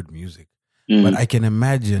it's good music, but I can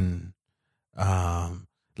imagine, I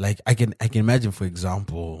can imagine, for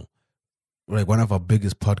example, one of our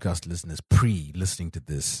biggest podcast listeners, listening to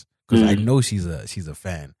this. Because I know she's a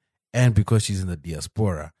fan, and because she's in the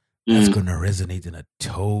diaspora, that's gonna resonate in a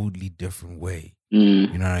totally different way. You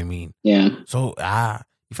know what I mean? Yeah. So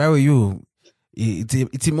if I were you,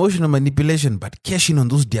 it's emotional manipulation, but cashing on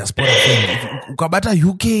those diaspora fans. Ukabata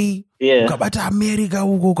UK, ukabata America,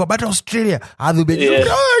 ukabata Australia. I'll be oh my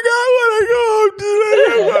God, I wanna go.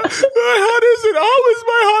 How is it? How is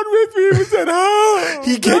my heart with me? He said, oh,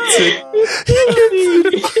 he gets it.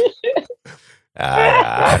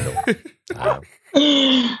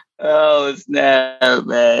 Oh snap,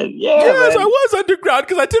 man! Yes, man. I was underground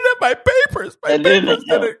because I didn't have my papers. My papers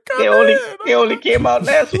didn't come they only came out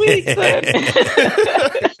last week.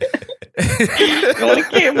 It only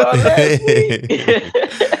came out last week.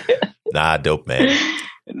 Nah, dope, man.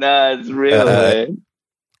 Nah, it's real, man.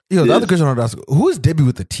 Yo, the other question I want to ask, who is Debbie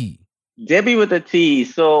with the T? Debbie with a T.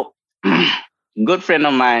 So, good friend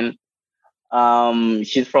of mine.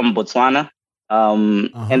 She's from Botswana.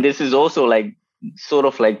 And this is also like sort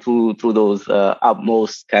of like through those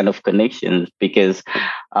Utmost kind of connections, because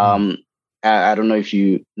I don't know if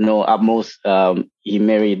you know Utmost. He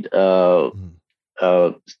married a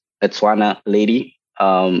Tswana lady.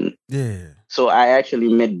 Yeah. So I actually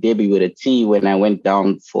met Debbie with a T when I went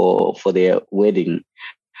down for their wedding.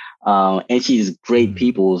 And she's great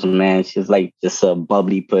people's, man. She's like just a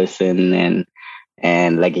bubbly person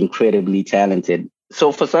and like incredibly talented.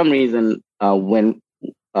 So for some reason, when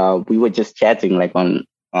we were just chatting like on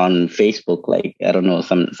Facebook, like I don't know,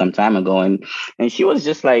 some time ago, and she was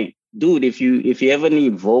just like, dude, if you ever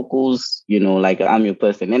need vocals, you know, like I'm your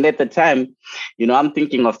person. And at the time, you know, I'm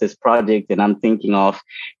thinking of this project and I'm thinking of,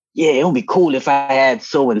 yeah, it would be cool if I had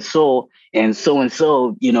so and so,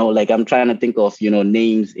 you know, like I'm trying to think of, you know,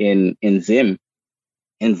 names in Zim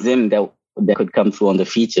that could come through on the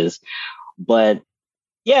features. But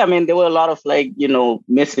yeah, I mean, there were a lot of like, you know,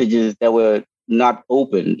 messages that were not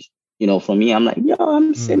opened, you know, for me. I'm like, yo,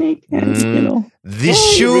 I'm cynic, and you know, this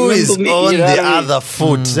shoe is me, on you know the other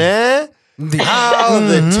foot, eh? How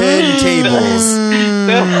the turntables.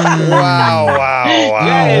 Wow.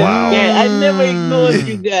 Yeah, I never ignored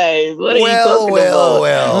you guys. What are you talking about?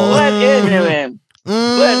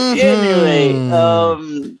 But anyway,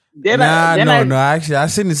 No. Actually, I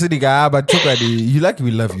seen the city guy, but you like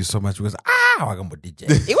we love you so much because I can put DJ.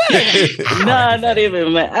 No, not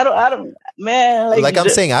even, man. I don't, man. Like I'm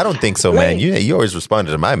saying, I don't think so, man. You always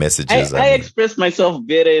responded to my messages. I express myself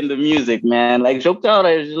better in the music, man. Like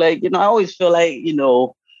Joktaura is like, you know, I always feel like, you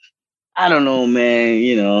know, I don't know, man.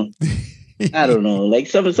 You know, I don't know. Like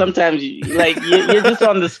sometimes, you're just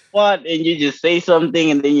on the spot and you just say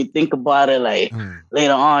something and then you think about it. Like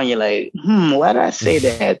later on, you're like, why did I say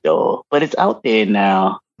that though? But it's out there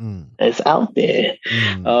now. It's out there.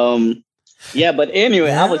 Yeah, but anyway,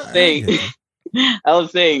 I was saying.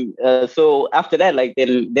 So after that, like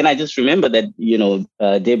then I just remember that, you know,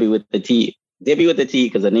 Debbie with the T,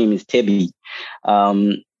 because her name is Tebby.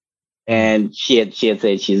 And she had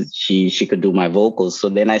said she could do my vocals. So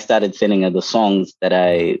then I started sending her the songs that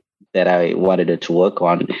I wanted her to work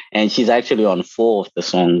on. And she's actually on 4 of the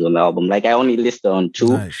songs on the album. Like I only listed her on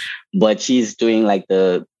 2, but she's doing like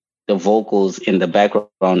the vocals in the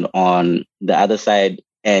background on the other side.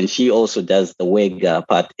 And she also does the wig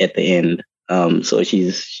part at the end. So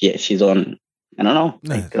she's on, I don't know,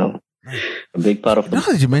 like a big part of the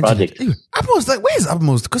project. Utmost, like, where's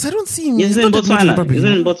Utmost? Because I don't see him. He's in Botswana. He's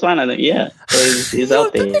in Botswana. Yeah, so he's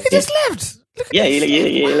out there. The nigga just left. Yeah,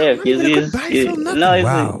 he left. He's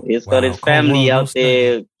got his family out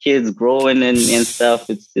there, kids growing and stuff.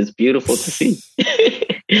 It's beautiful to see.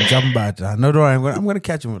 Jamba, no, don't worry. I'm gonna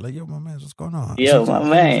catch him. Like, yo, my man, what's going on? Yo, my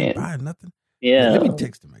man. Nothing. Yeah. Let me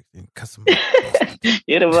text him.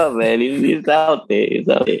 Hit him up, man. He's out there.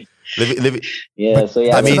 Yeah, so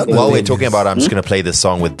yeah. I mean, while we're talking about it, I'm just going to play this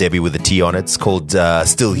song with Debbie with a T on it. It's called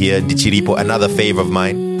Still Here, Dichiripo, another fave of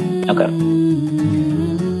mine. Okay.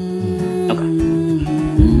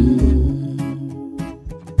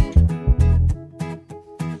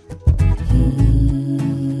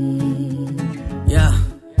 Yeah.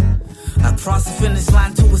 I crossed the finish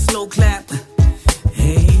line to a slow clap.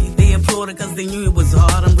 Hey, they applauded because they knew it was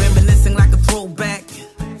hard. I'm reminiscing like a throwback.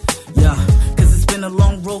 Yeah. A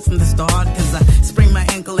long road from the start, cause I sprained my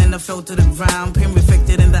ankle and I fell to the ground. Pain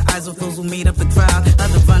reflected in the eyes of those who made up the crowd.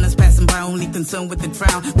 Other runners passing by, only concerned with the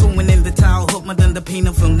drown. Throwing in the towel, hope my done the pain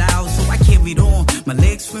I feel now. So I carried on, my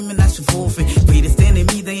legs swimming, I should forfeit. Greatest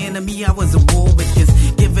enemy, the enemy I was at war with. This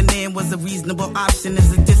giving in was a reasonable option.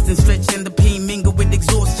 As a distance stretch and the pain mingled with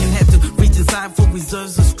exhaustion. Had to reach inside for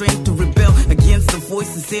reserves of strength to rebel against the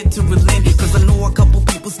voices said to relent. Cause I know a couple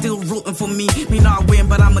people still rooting for me. May not win,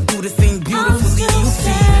 but I'ma do this thing beautifully.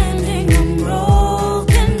 Standing on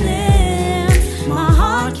broken limbs, my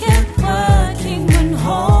heart kept working when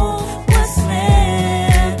hope was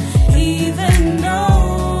slim. Even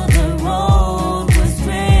though the road was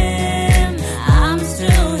grim, I'm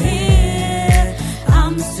still here.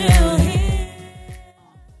 I'm still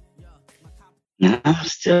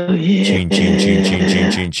here.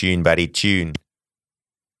 Tune, buddy, tune.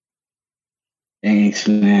 Thanks,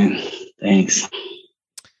 man. Thanks.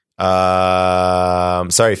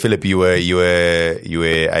 Sorry, Philip, you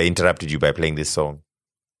were. I interrupted you by playing this song.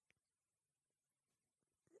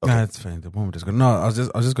 Okay. Nah, it's fine. The moment is good. No, I was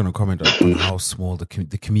just going to comment on how small the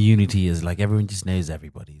community is. Like everyone just knows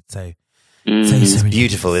everybody. So it's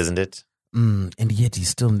beautiful, isn't it? And yet he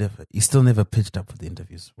still never pitched up for the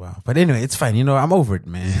interviews. Wow. But anyway, it's fine. You know, I'm over it,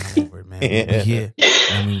 man. We're here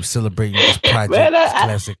and we're celebrating this project. Man, It's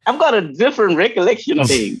classic. I've got a different recollection of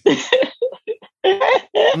things.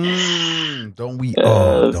 Don't we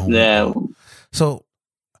all? Don't we all? So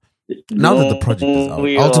now that the project is out,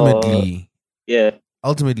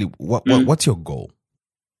 ultimately, what's your goal?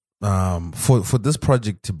 For this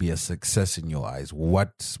project to be a success in your eyes,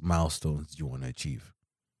 what milestones do you want to achieve?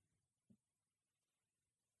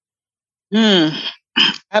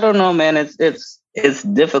 I don't know, man. It's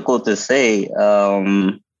difficult to say.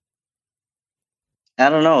 I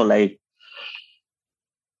don't know, like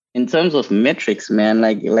in terms of metrics, man.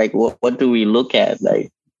 Like what do we look at? Like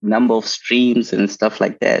number of streams and stuff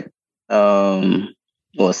like that,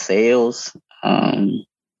 or sales.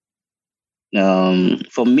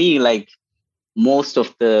 For me, like most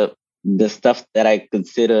of the stuff that I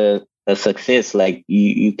consider a success, like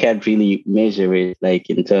you can't really measure it, like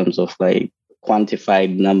in terms of like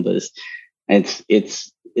quantified numbers. It's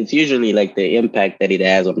usually like the impact that it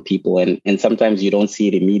has on people, and sometimes you don't see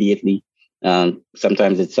it immediately.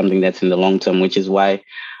 Sometimes it's something that's in the long term, which is why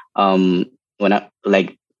when I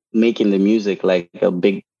like making the music, like a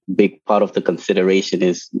big part of the consideration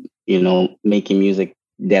is, you know, making music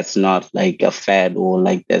that's not like a fad or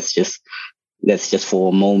like that's just for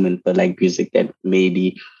a moment, but like music that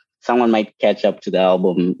maybe someone might catch up to the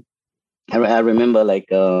album. I remember like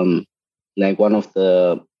one of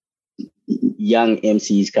the young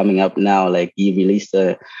MCs coming up now, like he released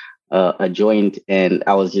a joint, and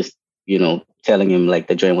I was just, you know, telling him like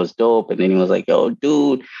the joint was dope, and then he was like, "Yo,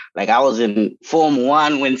 dude, like I was in Form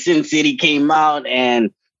 1 when Sin City came out,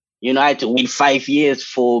 and you know I had to wait 5 years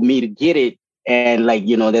for me to get it, and like,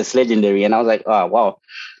 you know, that's legendary." And I was like, "Oh wow,"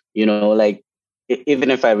 you know, like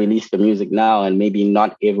even if I release the music now and maybe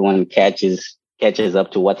not everyone catches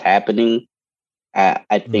up to what's happening,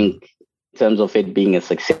 I think in terms of it being a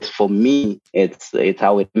success for me, it's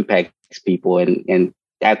how it impacts people, and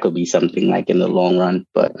that could be something like in the long run.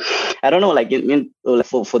 But I don't know, like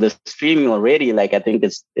for the streaming already, like I think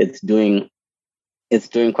it's doing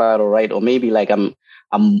quite all right, or maybe like I'm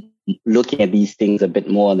looking at these things a bit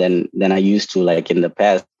more than I used to, like in the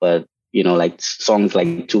past. But you know, like songs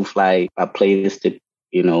like Too Fly are playlisted,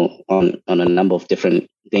 you know, on a number of different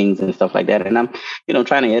things and stuff like that. And I'm, you know,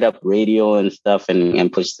 trying to hit up radio and stuff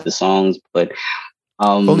and push the songs. But if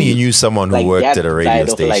only you knew someone who like worked at a radio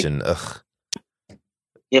station. Like,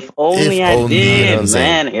 if only I did,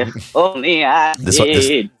 man. If only I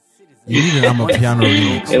did. You need an piano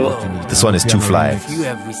remix. This one is Too Fly. If you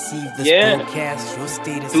have received this broadcast, your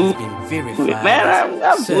status Too, has been verified. Man,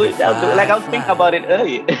 I'm good. Like I was thinking about it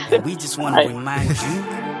earlier. We just want to remind you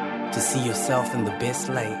to see yourself in the best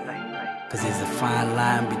light, because there's a fine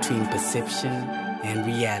line between perception and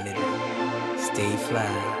reality. Stay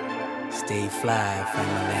fly,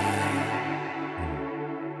 family.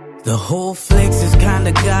 The whole flex is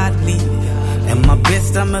kinda godly. At my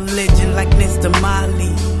best, I'm a legend like Mr.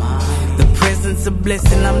 Molly. The present's a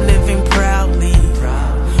blessing, I'm living proudly.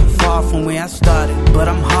 Far from where I started, but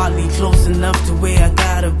I'm hardly close enough to where I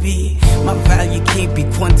gotta be. My value can't be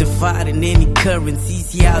quantified in any currency.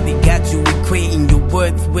 See how they got you equating your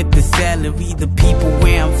worth with the salary. The people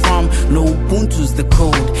where I'm from, no Ubuntu's the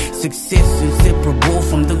code. Success inseparable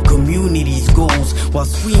from the community's goals. While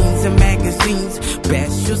screens and magazines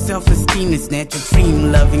bash your self-esteem, it's not your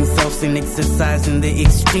dream. Loving self and exercising the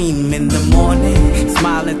extreme. In the morning,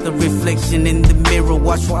 smile at the reflection in the mirror.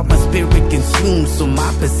 Watch while my spirit consumes, so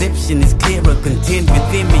my perception is clearer. Content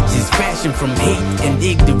with images fashioned from hate and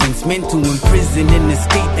ignorance, meant to imprison in a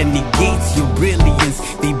state that negates your brilliance.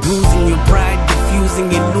 They bruising your pride,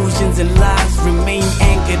 diffusing illusions and lies. Remain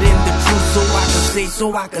anchored in the truth,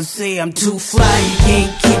 so I can say I'm too fly. You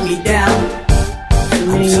can't keep me down.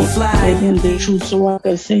 I'm too fly. In the truth, so I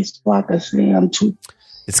can say I'm too.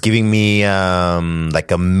 It's giving me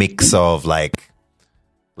like a mix of like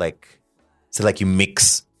you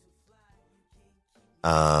mix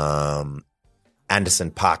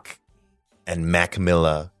Anderson .Paak and Mac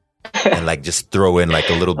Miller, and like just throw in like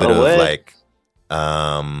a little bit of like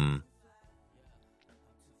a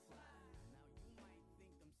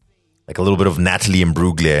little bit of Natalie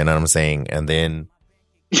Imbruglia, you know what I'm saying? And then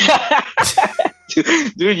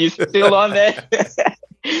dude, you still on that?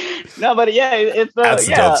 No, but yeah, it's that's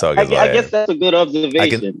yeah. dope song, I guess that's a good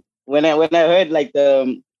observation. When I heard like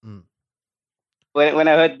the when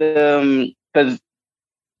I heard the because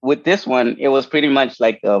with this one it was pretty much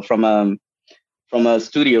like from a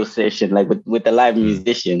studio session, like with the live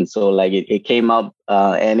musician. So like it came up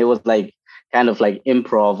and it was like kind of like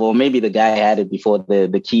improv, or maybe the guy had it before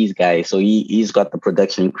the keys guy. So he's got the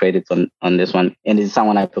production credits on this one. And it's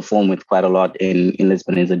someone I perform with quite a lot in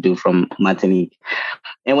Lisbon. Is a dude from Martinique.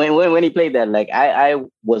 And when he played that, like I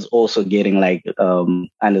was also getting like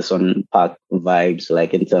Anderson .Paak vibes,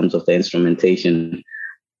 like in terms of the instrumentation.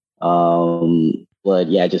 But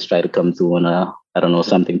yeah, I just try to come through on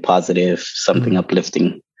something positive, something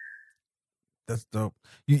uplifting. That's dope.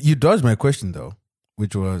 You dodged my question though,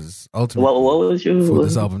 which was ultimately what was your for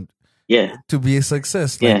this album? Yeah, to be a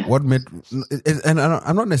success. Like what made, and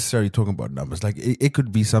I'm not necessarily talking about numbers. Like it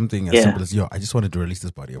could be something as simple as, I just wanted to release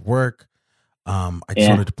this body of work. I just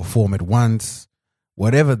wanted to perform it once.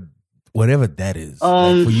 Whatever that is,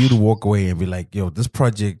 like for you to walk away and be like, yo, this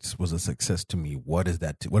project was a success to me. What does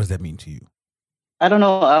that mean to you? I don't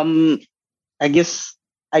know. I guess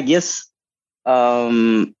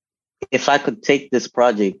if I could take this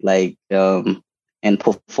project like and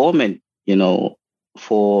perform it,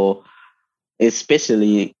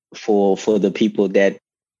 especially for the people that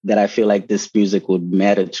I feel like this music would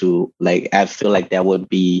matter to, like I feel like that would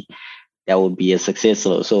be a success.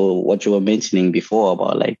 So what you were mentioning before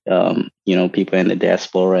about like people in the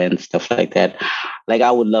diaspora and stuff like that, like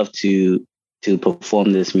I would love to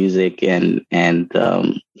perform this music and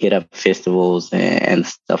hit up festivals and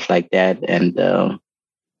stuff like that, and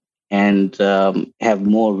have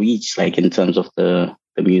more reach, like in terms of the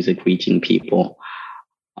music reaching people.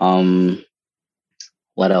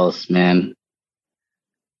 What else, man?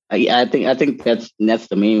 I think that's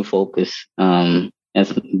the main focus.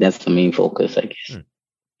 That's the main focus, I guess.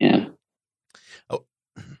 Yeah. Oh,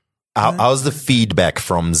 how's the feedback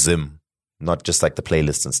from Zim? Not just like the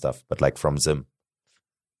playlist and stuff, but like from Zim.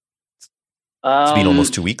 It's been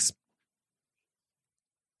almost 2 weeks.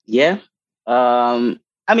 Yeah. I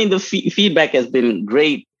mean, the feedback has been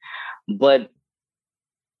great, but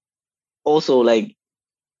also like,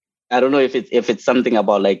 I don't know if it's something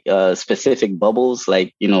about like specific bubbles,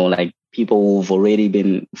 like, like people who've already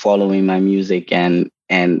been following my music, and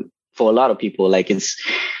for a lot of people, like it's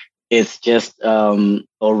just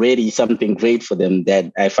already something great for them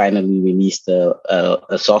that I finally released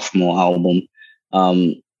a sophomore album.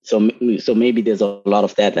 So maybe there's a lot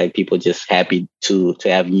of that, like people just happy to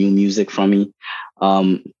have new music from me.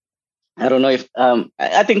 I don't know if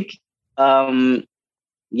I think there've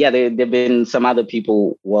been some other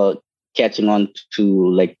people were catching on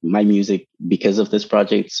to like my music because of this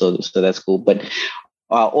project, so that's cool. But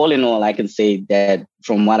all in all, I can say that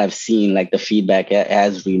from what I've seen, like the feedback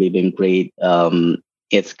has really been great.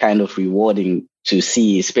 It's kind of rewarding to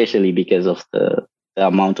see, especially because of the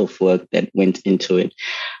amount of work that went into it.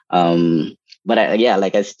 But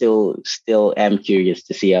I still am curious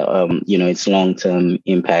to see its long-term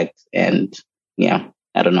impact, and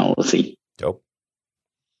I don't know, we'll see. Dope,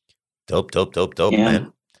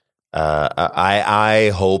 man.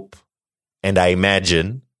 I hope and I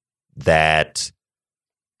imagine that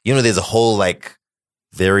there's a whole like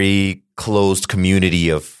very closed community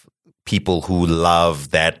of people who love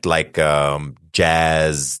that like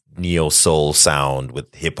jazz neo soul sound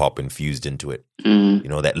with hip hop infused into it.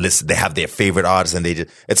 That listen, they have their favorite artists, and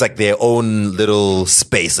it's like their own little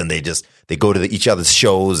space, and they go to each other's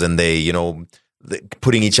shows, and they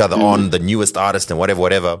putting each other on the newest artist and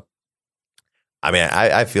whatever. I mean,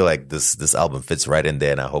 I feel like this album fits right in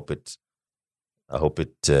there, and I hope it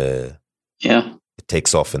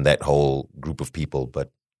takes off in that whole group of people,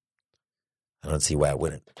 but I don't see why I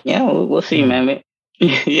wouldn't. Yeah, we'll see, man.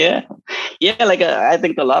 Yeah. Like I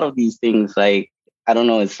think a lot of these things, like I don't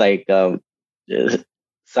know, it's like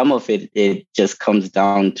some of it just comes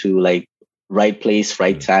down to like right place,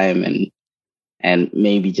 right time, and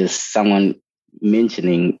maybe just someone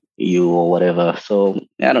mentioning you or whatever. So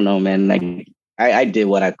I don't know, man. Like I did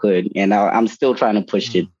what I could, and I'm still trying to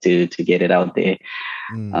push it to get it out there.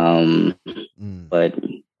 But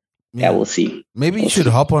we'll see. Maybe you should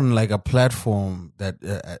hop on like a platform that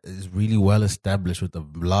is really well established with a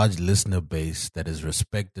large listener base that is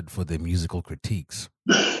respected for their musical critiques.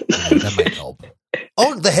 That might help.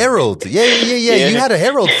 Oh, the Herald. Yeah. You had a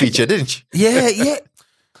Herald feature, didn't you? Yeah.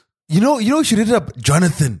 You should hit up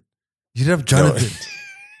Jonathan. You hit up Jonathan.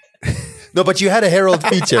 No, but you had a Herald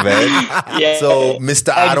feature, man. Yeah. So,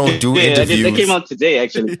 Mr. I don't do interviews. They came out today,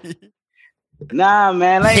 actually. Nah,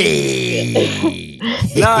 man. Like,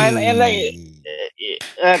 no, and like,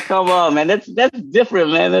 come on, man. That's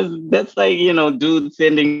different, man. That's like dude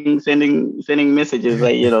sending messages,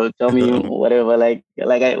 like tell me whatever. Like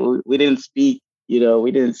we didn't speak.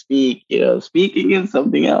 Speaking is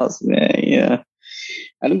something else, man. Yeah.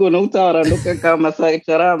 Aniko nautara ndoka kama sa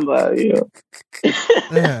charamba, you know.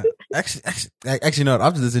 Yeah, actually, no.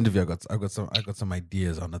 After this interview, I got some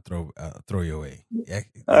ideas on the throw your way. Yeah.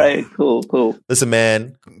 All right, cool. Listen,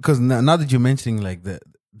 man. Because now that you're mentioning like the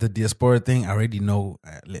diaspora thing, I already know.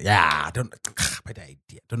 I don't. By the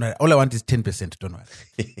idea, don't know. All I want is 10%. Don't worry.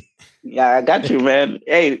 Yeah, I got you, man.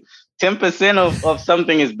 Hey, 10% of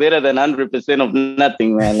something is better than 100% of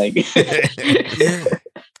nothing, man. Like, yeah.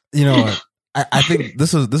 You know what? I think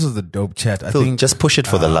this was the dope chat. I Phil, think just push it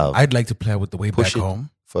for the love. I'd like to play with the way Push back it home.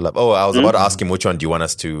 for love. Oh, I was about to ask him which one do you want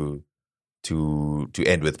us to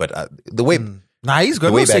end with, but the way. Nah, he's got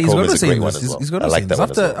The no Way say. Back He's Home got no is a say great in one this. as well. He's got I no like say in that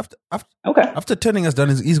this. one as okay. After turning us down,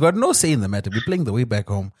 he's got no say in the matter. We're playing the way back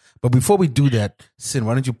home. But before we do that, Sin,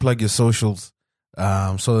 why don't you plug your socials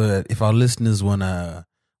so that if our listeners wanna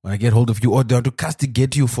get hold of you or they want to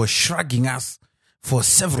castigate you for shrugging us for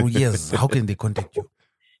several years, how can they contact you?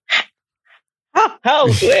 How?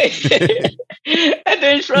 Wait. I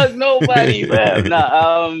didn't trust nobody, man.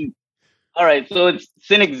 Nah, all right, so it's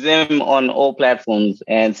Cynic Zim on all platforms,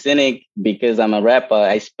 and Cynic, because I'm a rapper,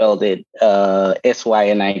 I spelled it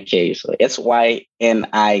SYNIK. So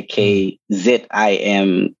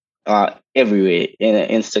SYNIKZIM everywhere, in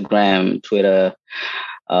Instagram, Twitter,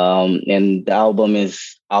 and the album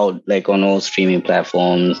is out like on all streaming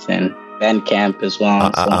platforms and Bandcamp as well.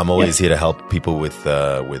 I'm always here to help people with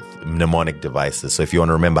mnemonic devices. So if you want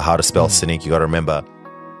to remember how to spell Cynic, you got to remember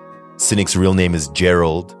Cynic's real name is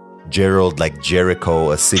Gerald. Gerald, like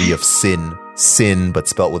Jericho, a city of sin, but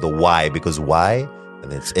spelt with a Y, because Y,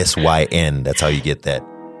 and it's SYN. That's how you get that.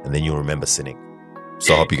 And then you'll remember Cynic.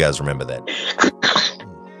 So I hope you guys remember that.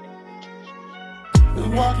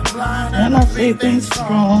 And I say things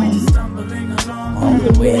strong on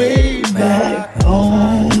the way back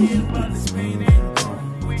home.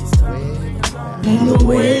 On the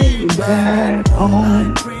way back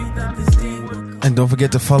home. And don't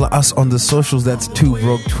forget to follow us on the socials. That's Two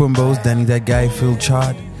Broke Twimbos, Danny That Guy, Phil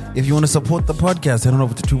Chard. If you want to support the podcast, head on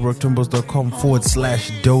over to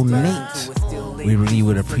twobroketwimbos.com/donate. We really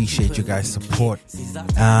would appreciate you guys' support.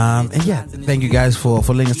 And yeah, thank you guys for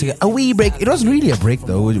letting us take a wee break. It wasn't really a break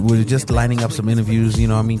though. We're just lining up some interviews, you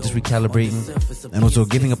know what I mean, just recalibrating. And also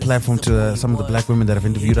giving a platform to some of the black women that have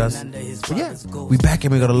interviewed us. But yeah, we're back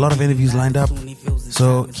and we got a lot of interviews lined up.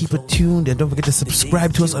 So keep it tuned and don't forget to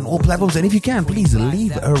subscribe to us on all platforms. And if you can, please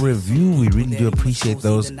leave a review. We really do appreciate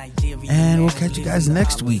those. And we'll catch you guys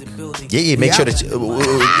next week. Yeah. Make sure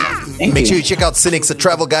you check out Cynic's A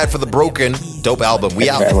Travel Guide for the Broken. Dope album. We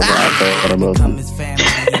out.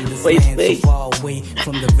 Wait.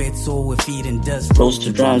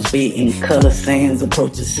 Roaster drums beating, color sands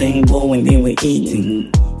approach the same bowl and then we're eating.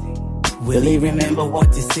 Will he remember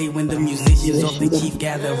what to say when the musicians of the chief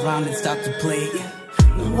gather around and start to play?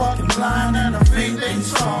 We're walking blind and our faith ain't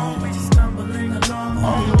strong. We're stumbling along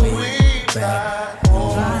on the way back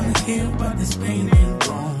home. Trying to heal, but this pain ain't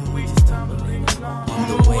gone. We're stumbling along On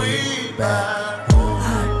the way back home.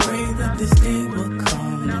 I pray that this day will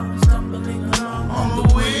come. Now I'm stumbling along on the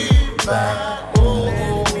way back home.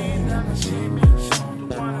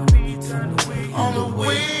 On the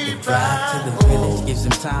way Drive to the village, gives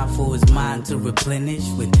him time for his mind to replenish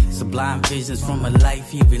with sublime visions from a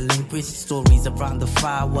life he relinquished. Stories around the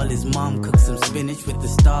fire while his mom cooks some spinach with the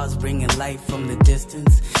stars bringing light from the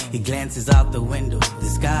distance. He glances out the window, the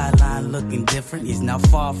skyline looking different. He's now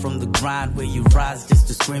far from the grind where you rise just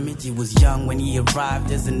to scrimmage. He was young when he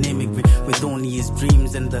arrived as an immigrant with only his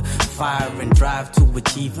dreams and the fire and drive to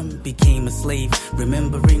achieve him. Became a slave,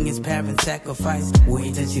 remembering his parents' sacrifice.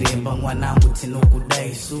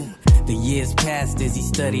 The years passed as he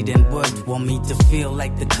studied and worked. Want me to feel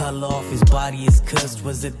like the color of his body is cursed.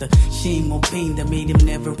 Was it the shame or pain that made him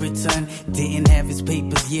never return? Didn't have his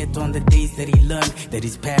papers yet on the days that he learned that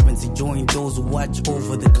his parents enjoying those who watch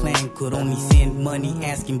over the clan. Could only send money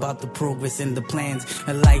asking about the progress and the plans.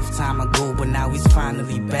 A lifetime ago, but now he's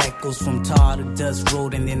finally back. Goes from tar to dust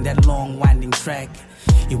road and then that long winding track.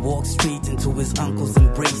 He walks straight into his uncle's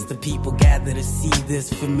embrace. The people gather to see this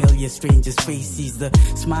familiar stranger's face. Sees the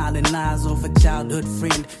smiling eyes of a childhood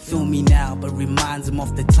friend. Filmy now, but reminds him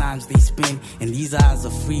of the times they spent. And these eyes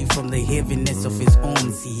are free from the heaviness of his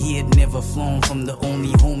own. See, he had never flown from the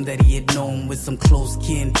only home that he had known with some close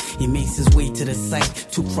kin. He makes his way to the site.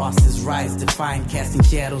 Two crosses rise, defiant, casting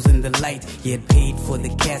shadows in the light. He had paid for the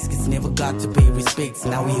caskets, never got to pay respects.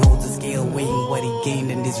 Now he holds a scale, weighing what he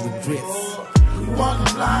gained and his regrets. we're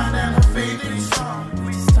walking blind and our faith ain't strong.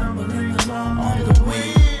 We're stumbling along on the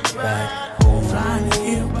way back home. Trying to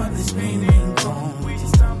heal, but this pain ain't gone. We're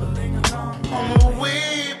stumbling along on the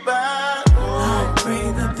way back home. I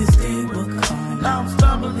pray that this day will come. Now I'm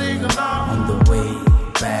stumbling along On the way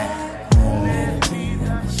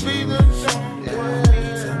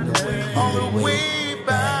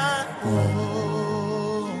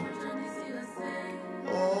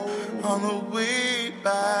On the way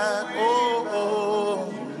back,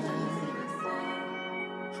 oh.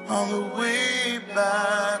 On the way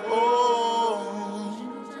back,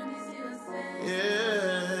 oh.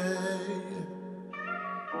 Yeah.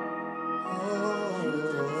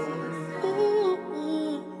 Oh.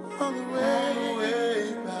 Ooh, on the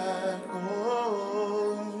way back,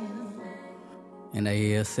 oh. And I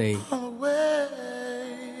hear her say, On the way,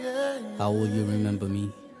 yeah. how will you remember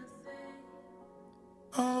me?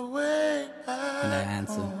 On the way back. And I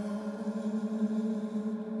answer,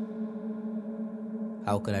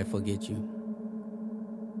 how could I forget you?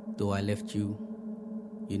 Though I left you,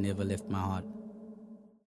 you never left my heart.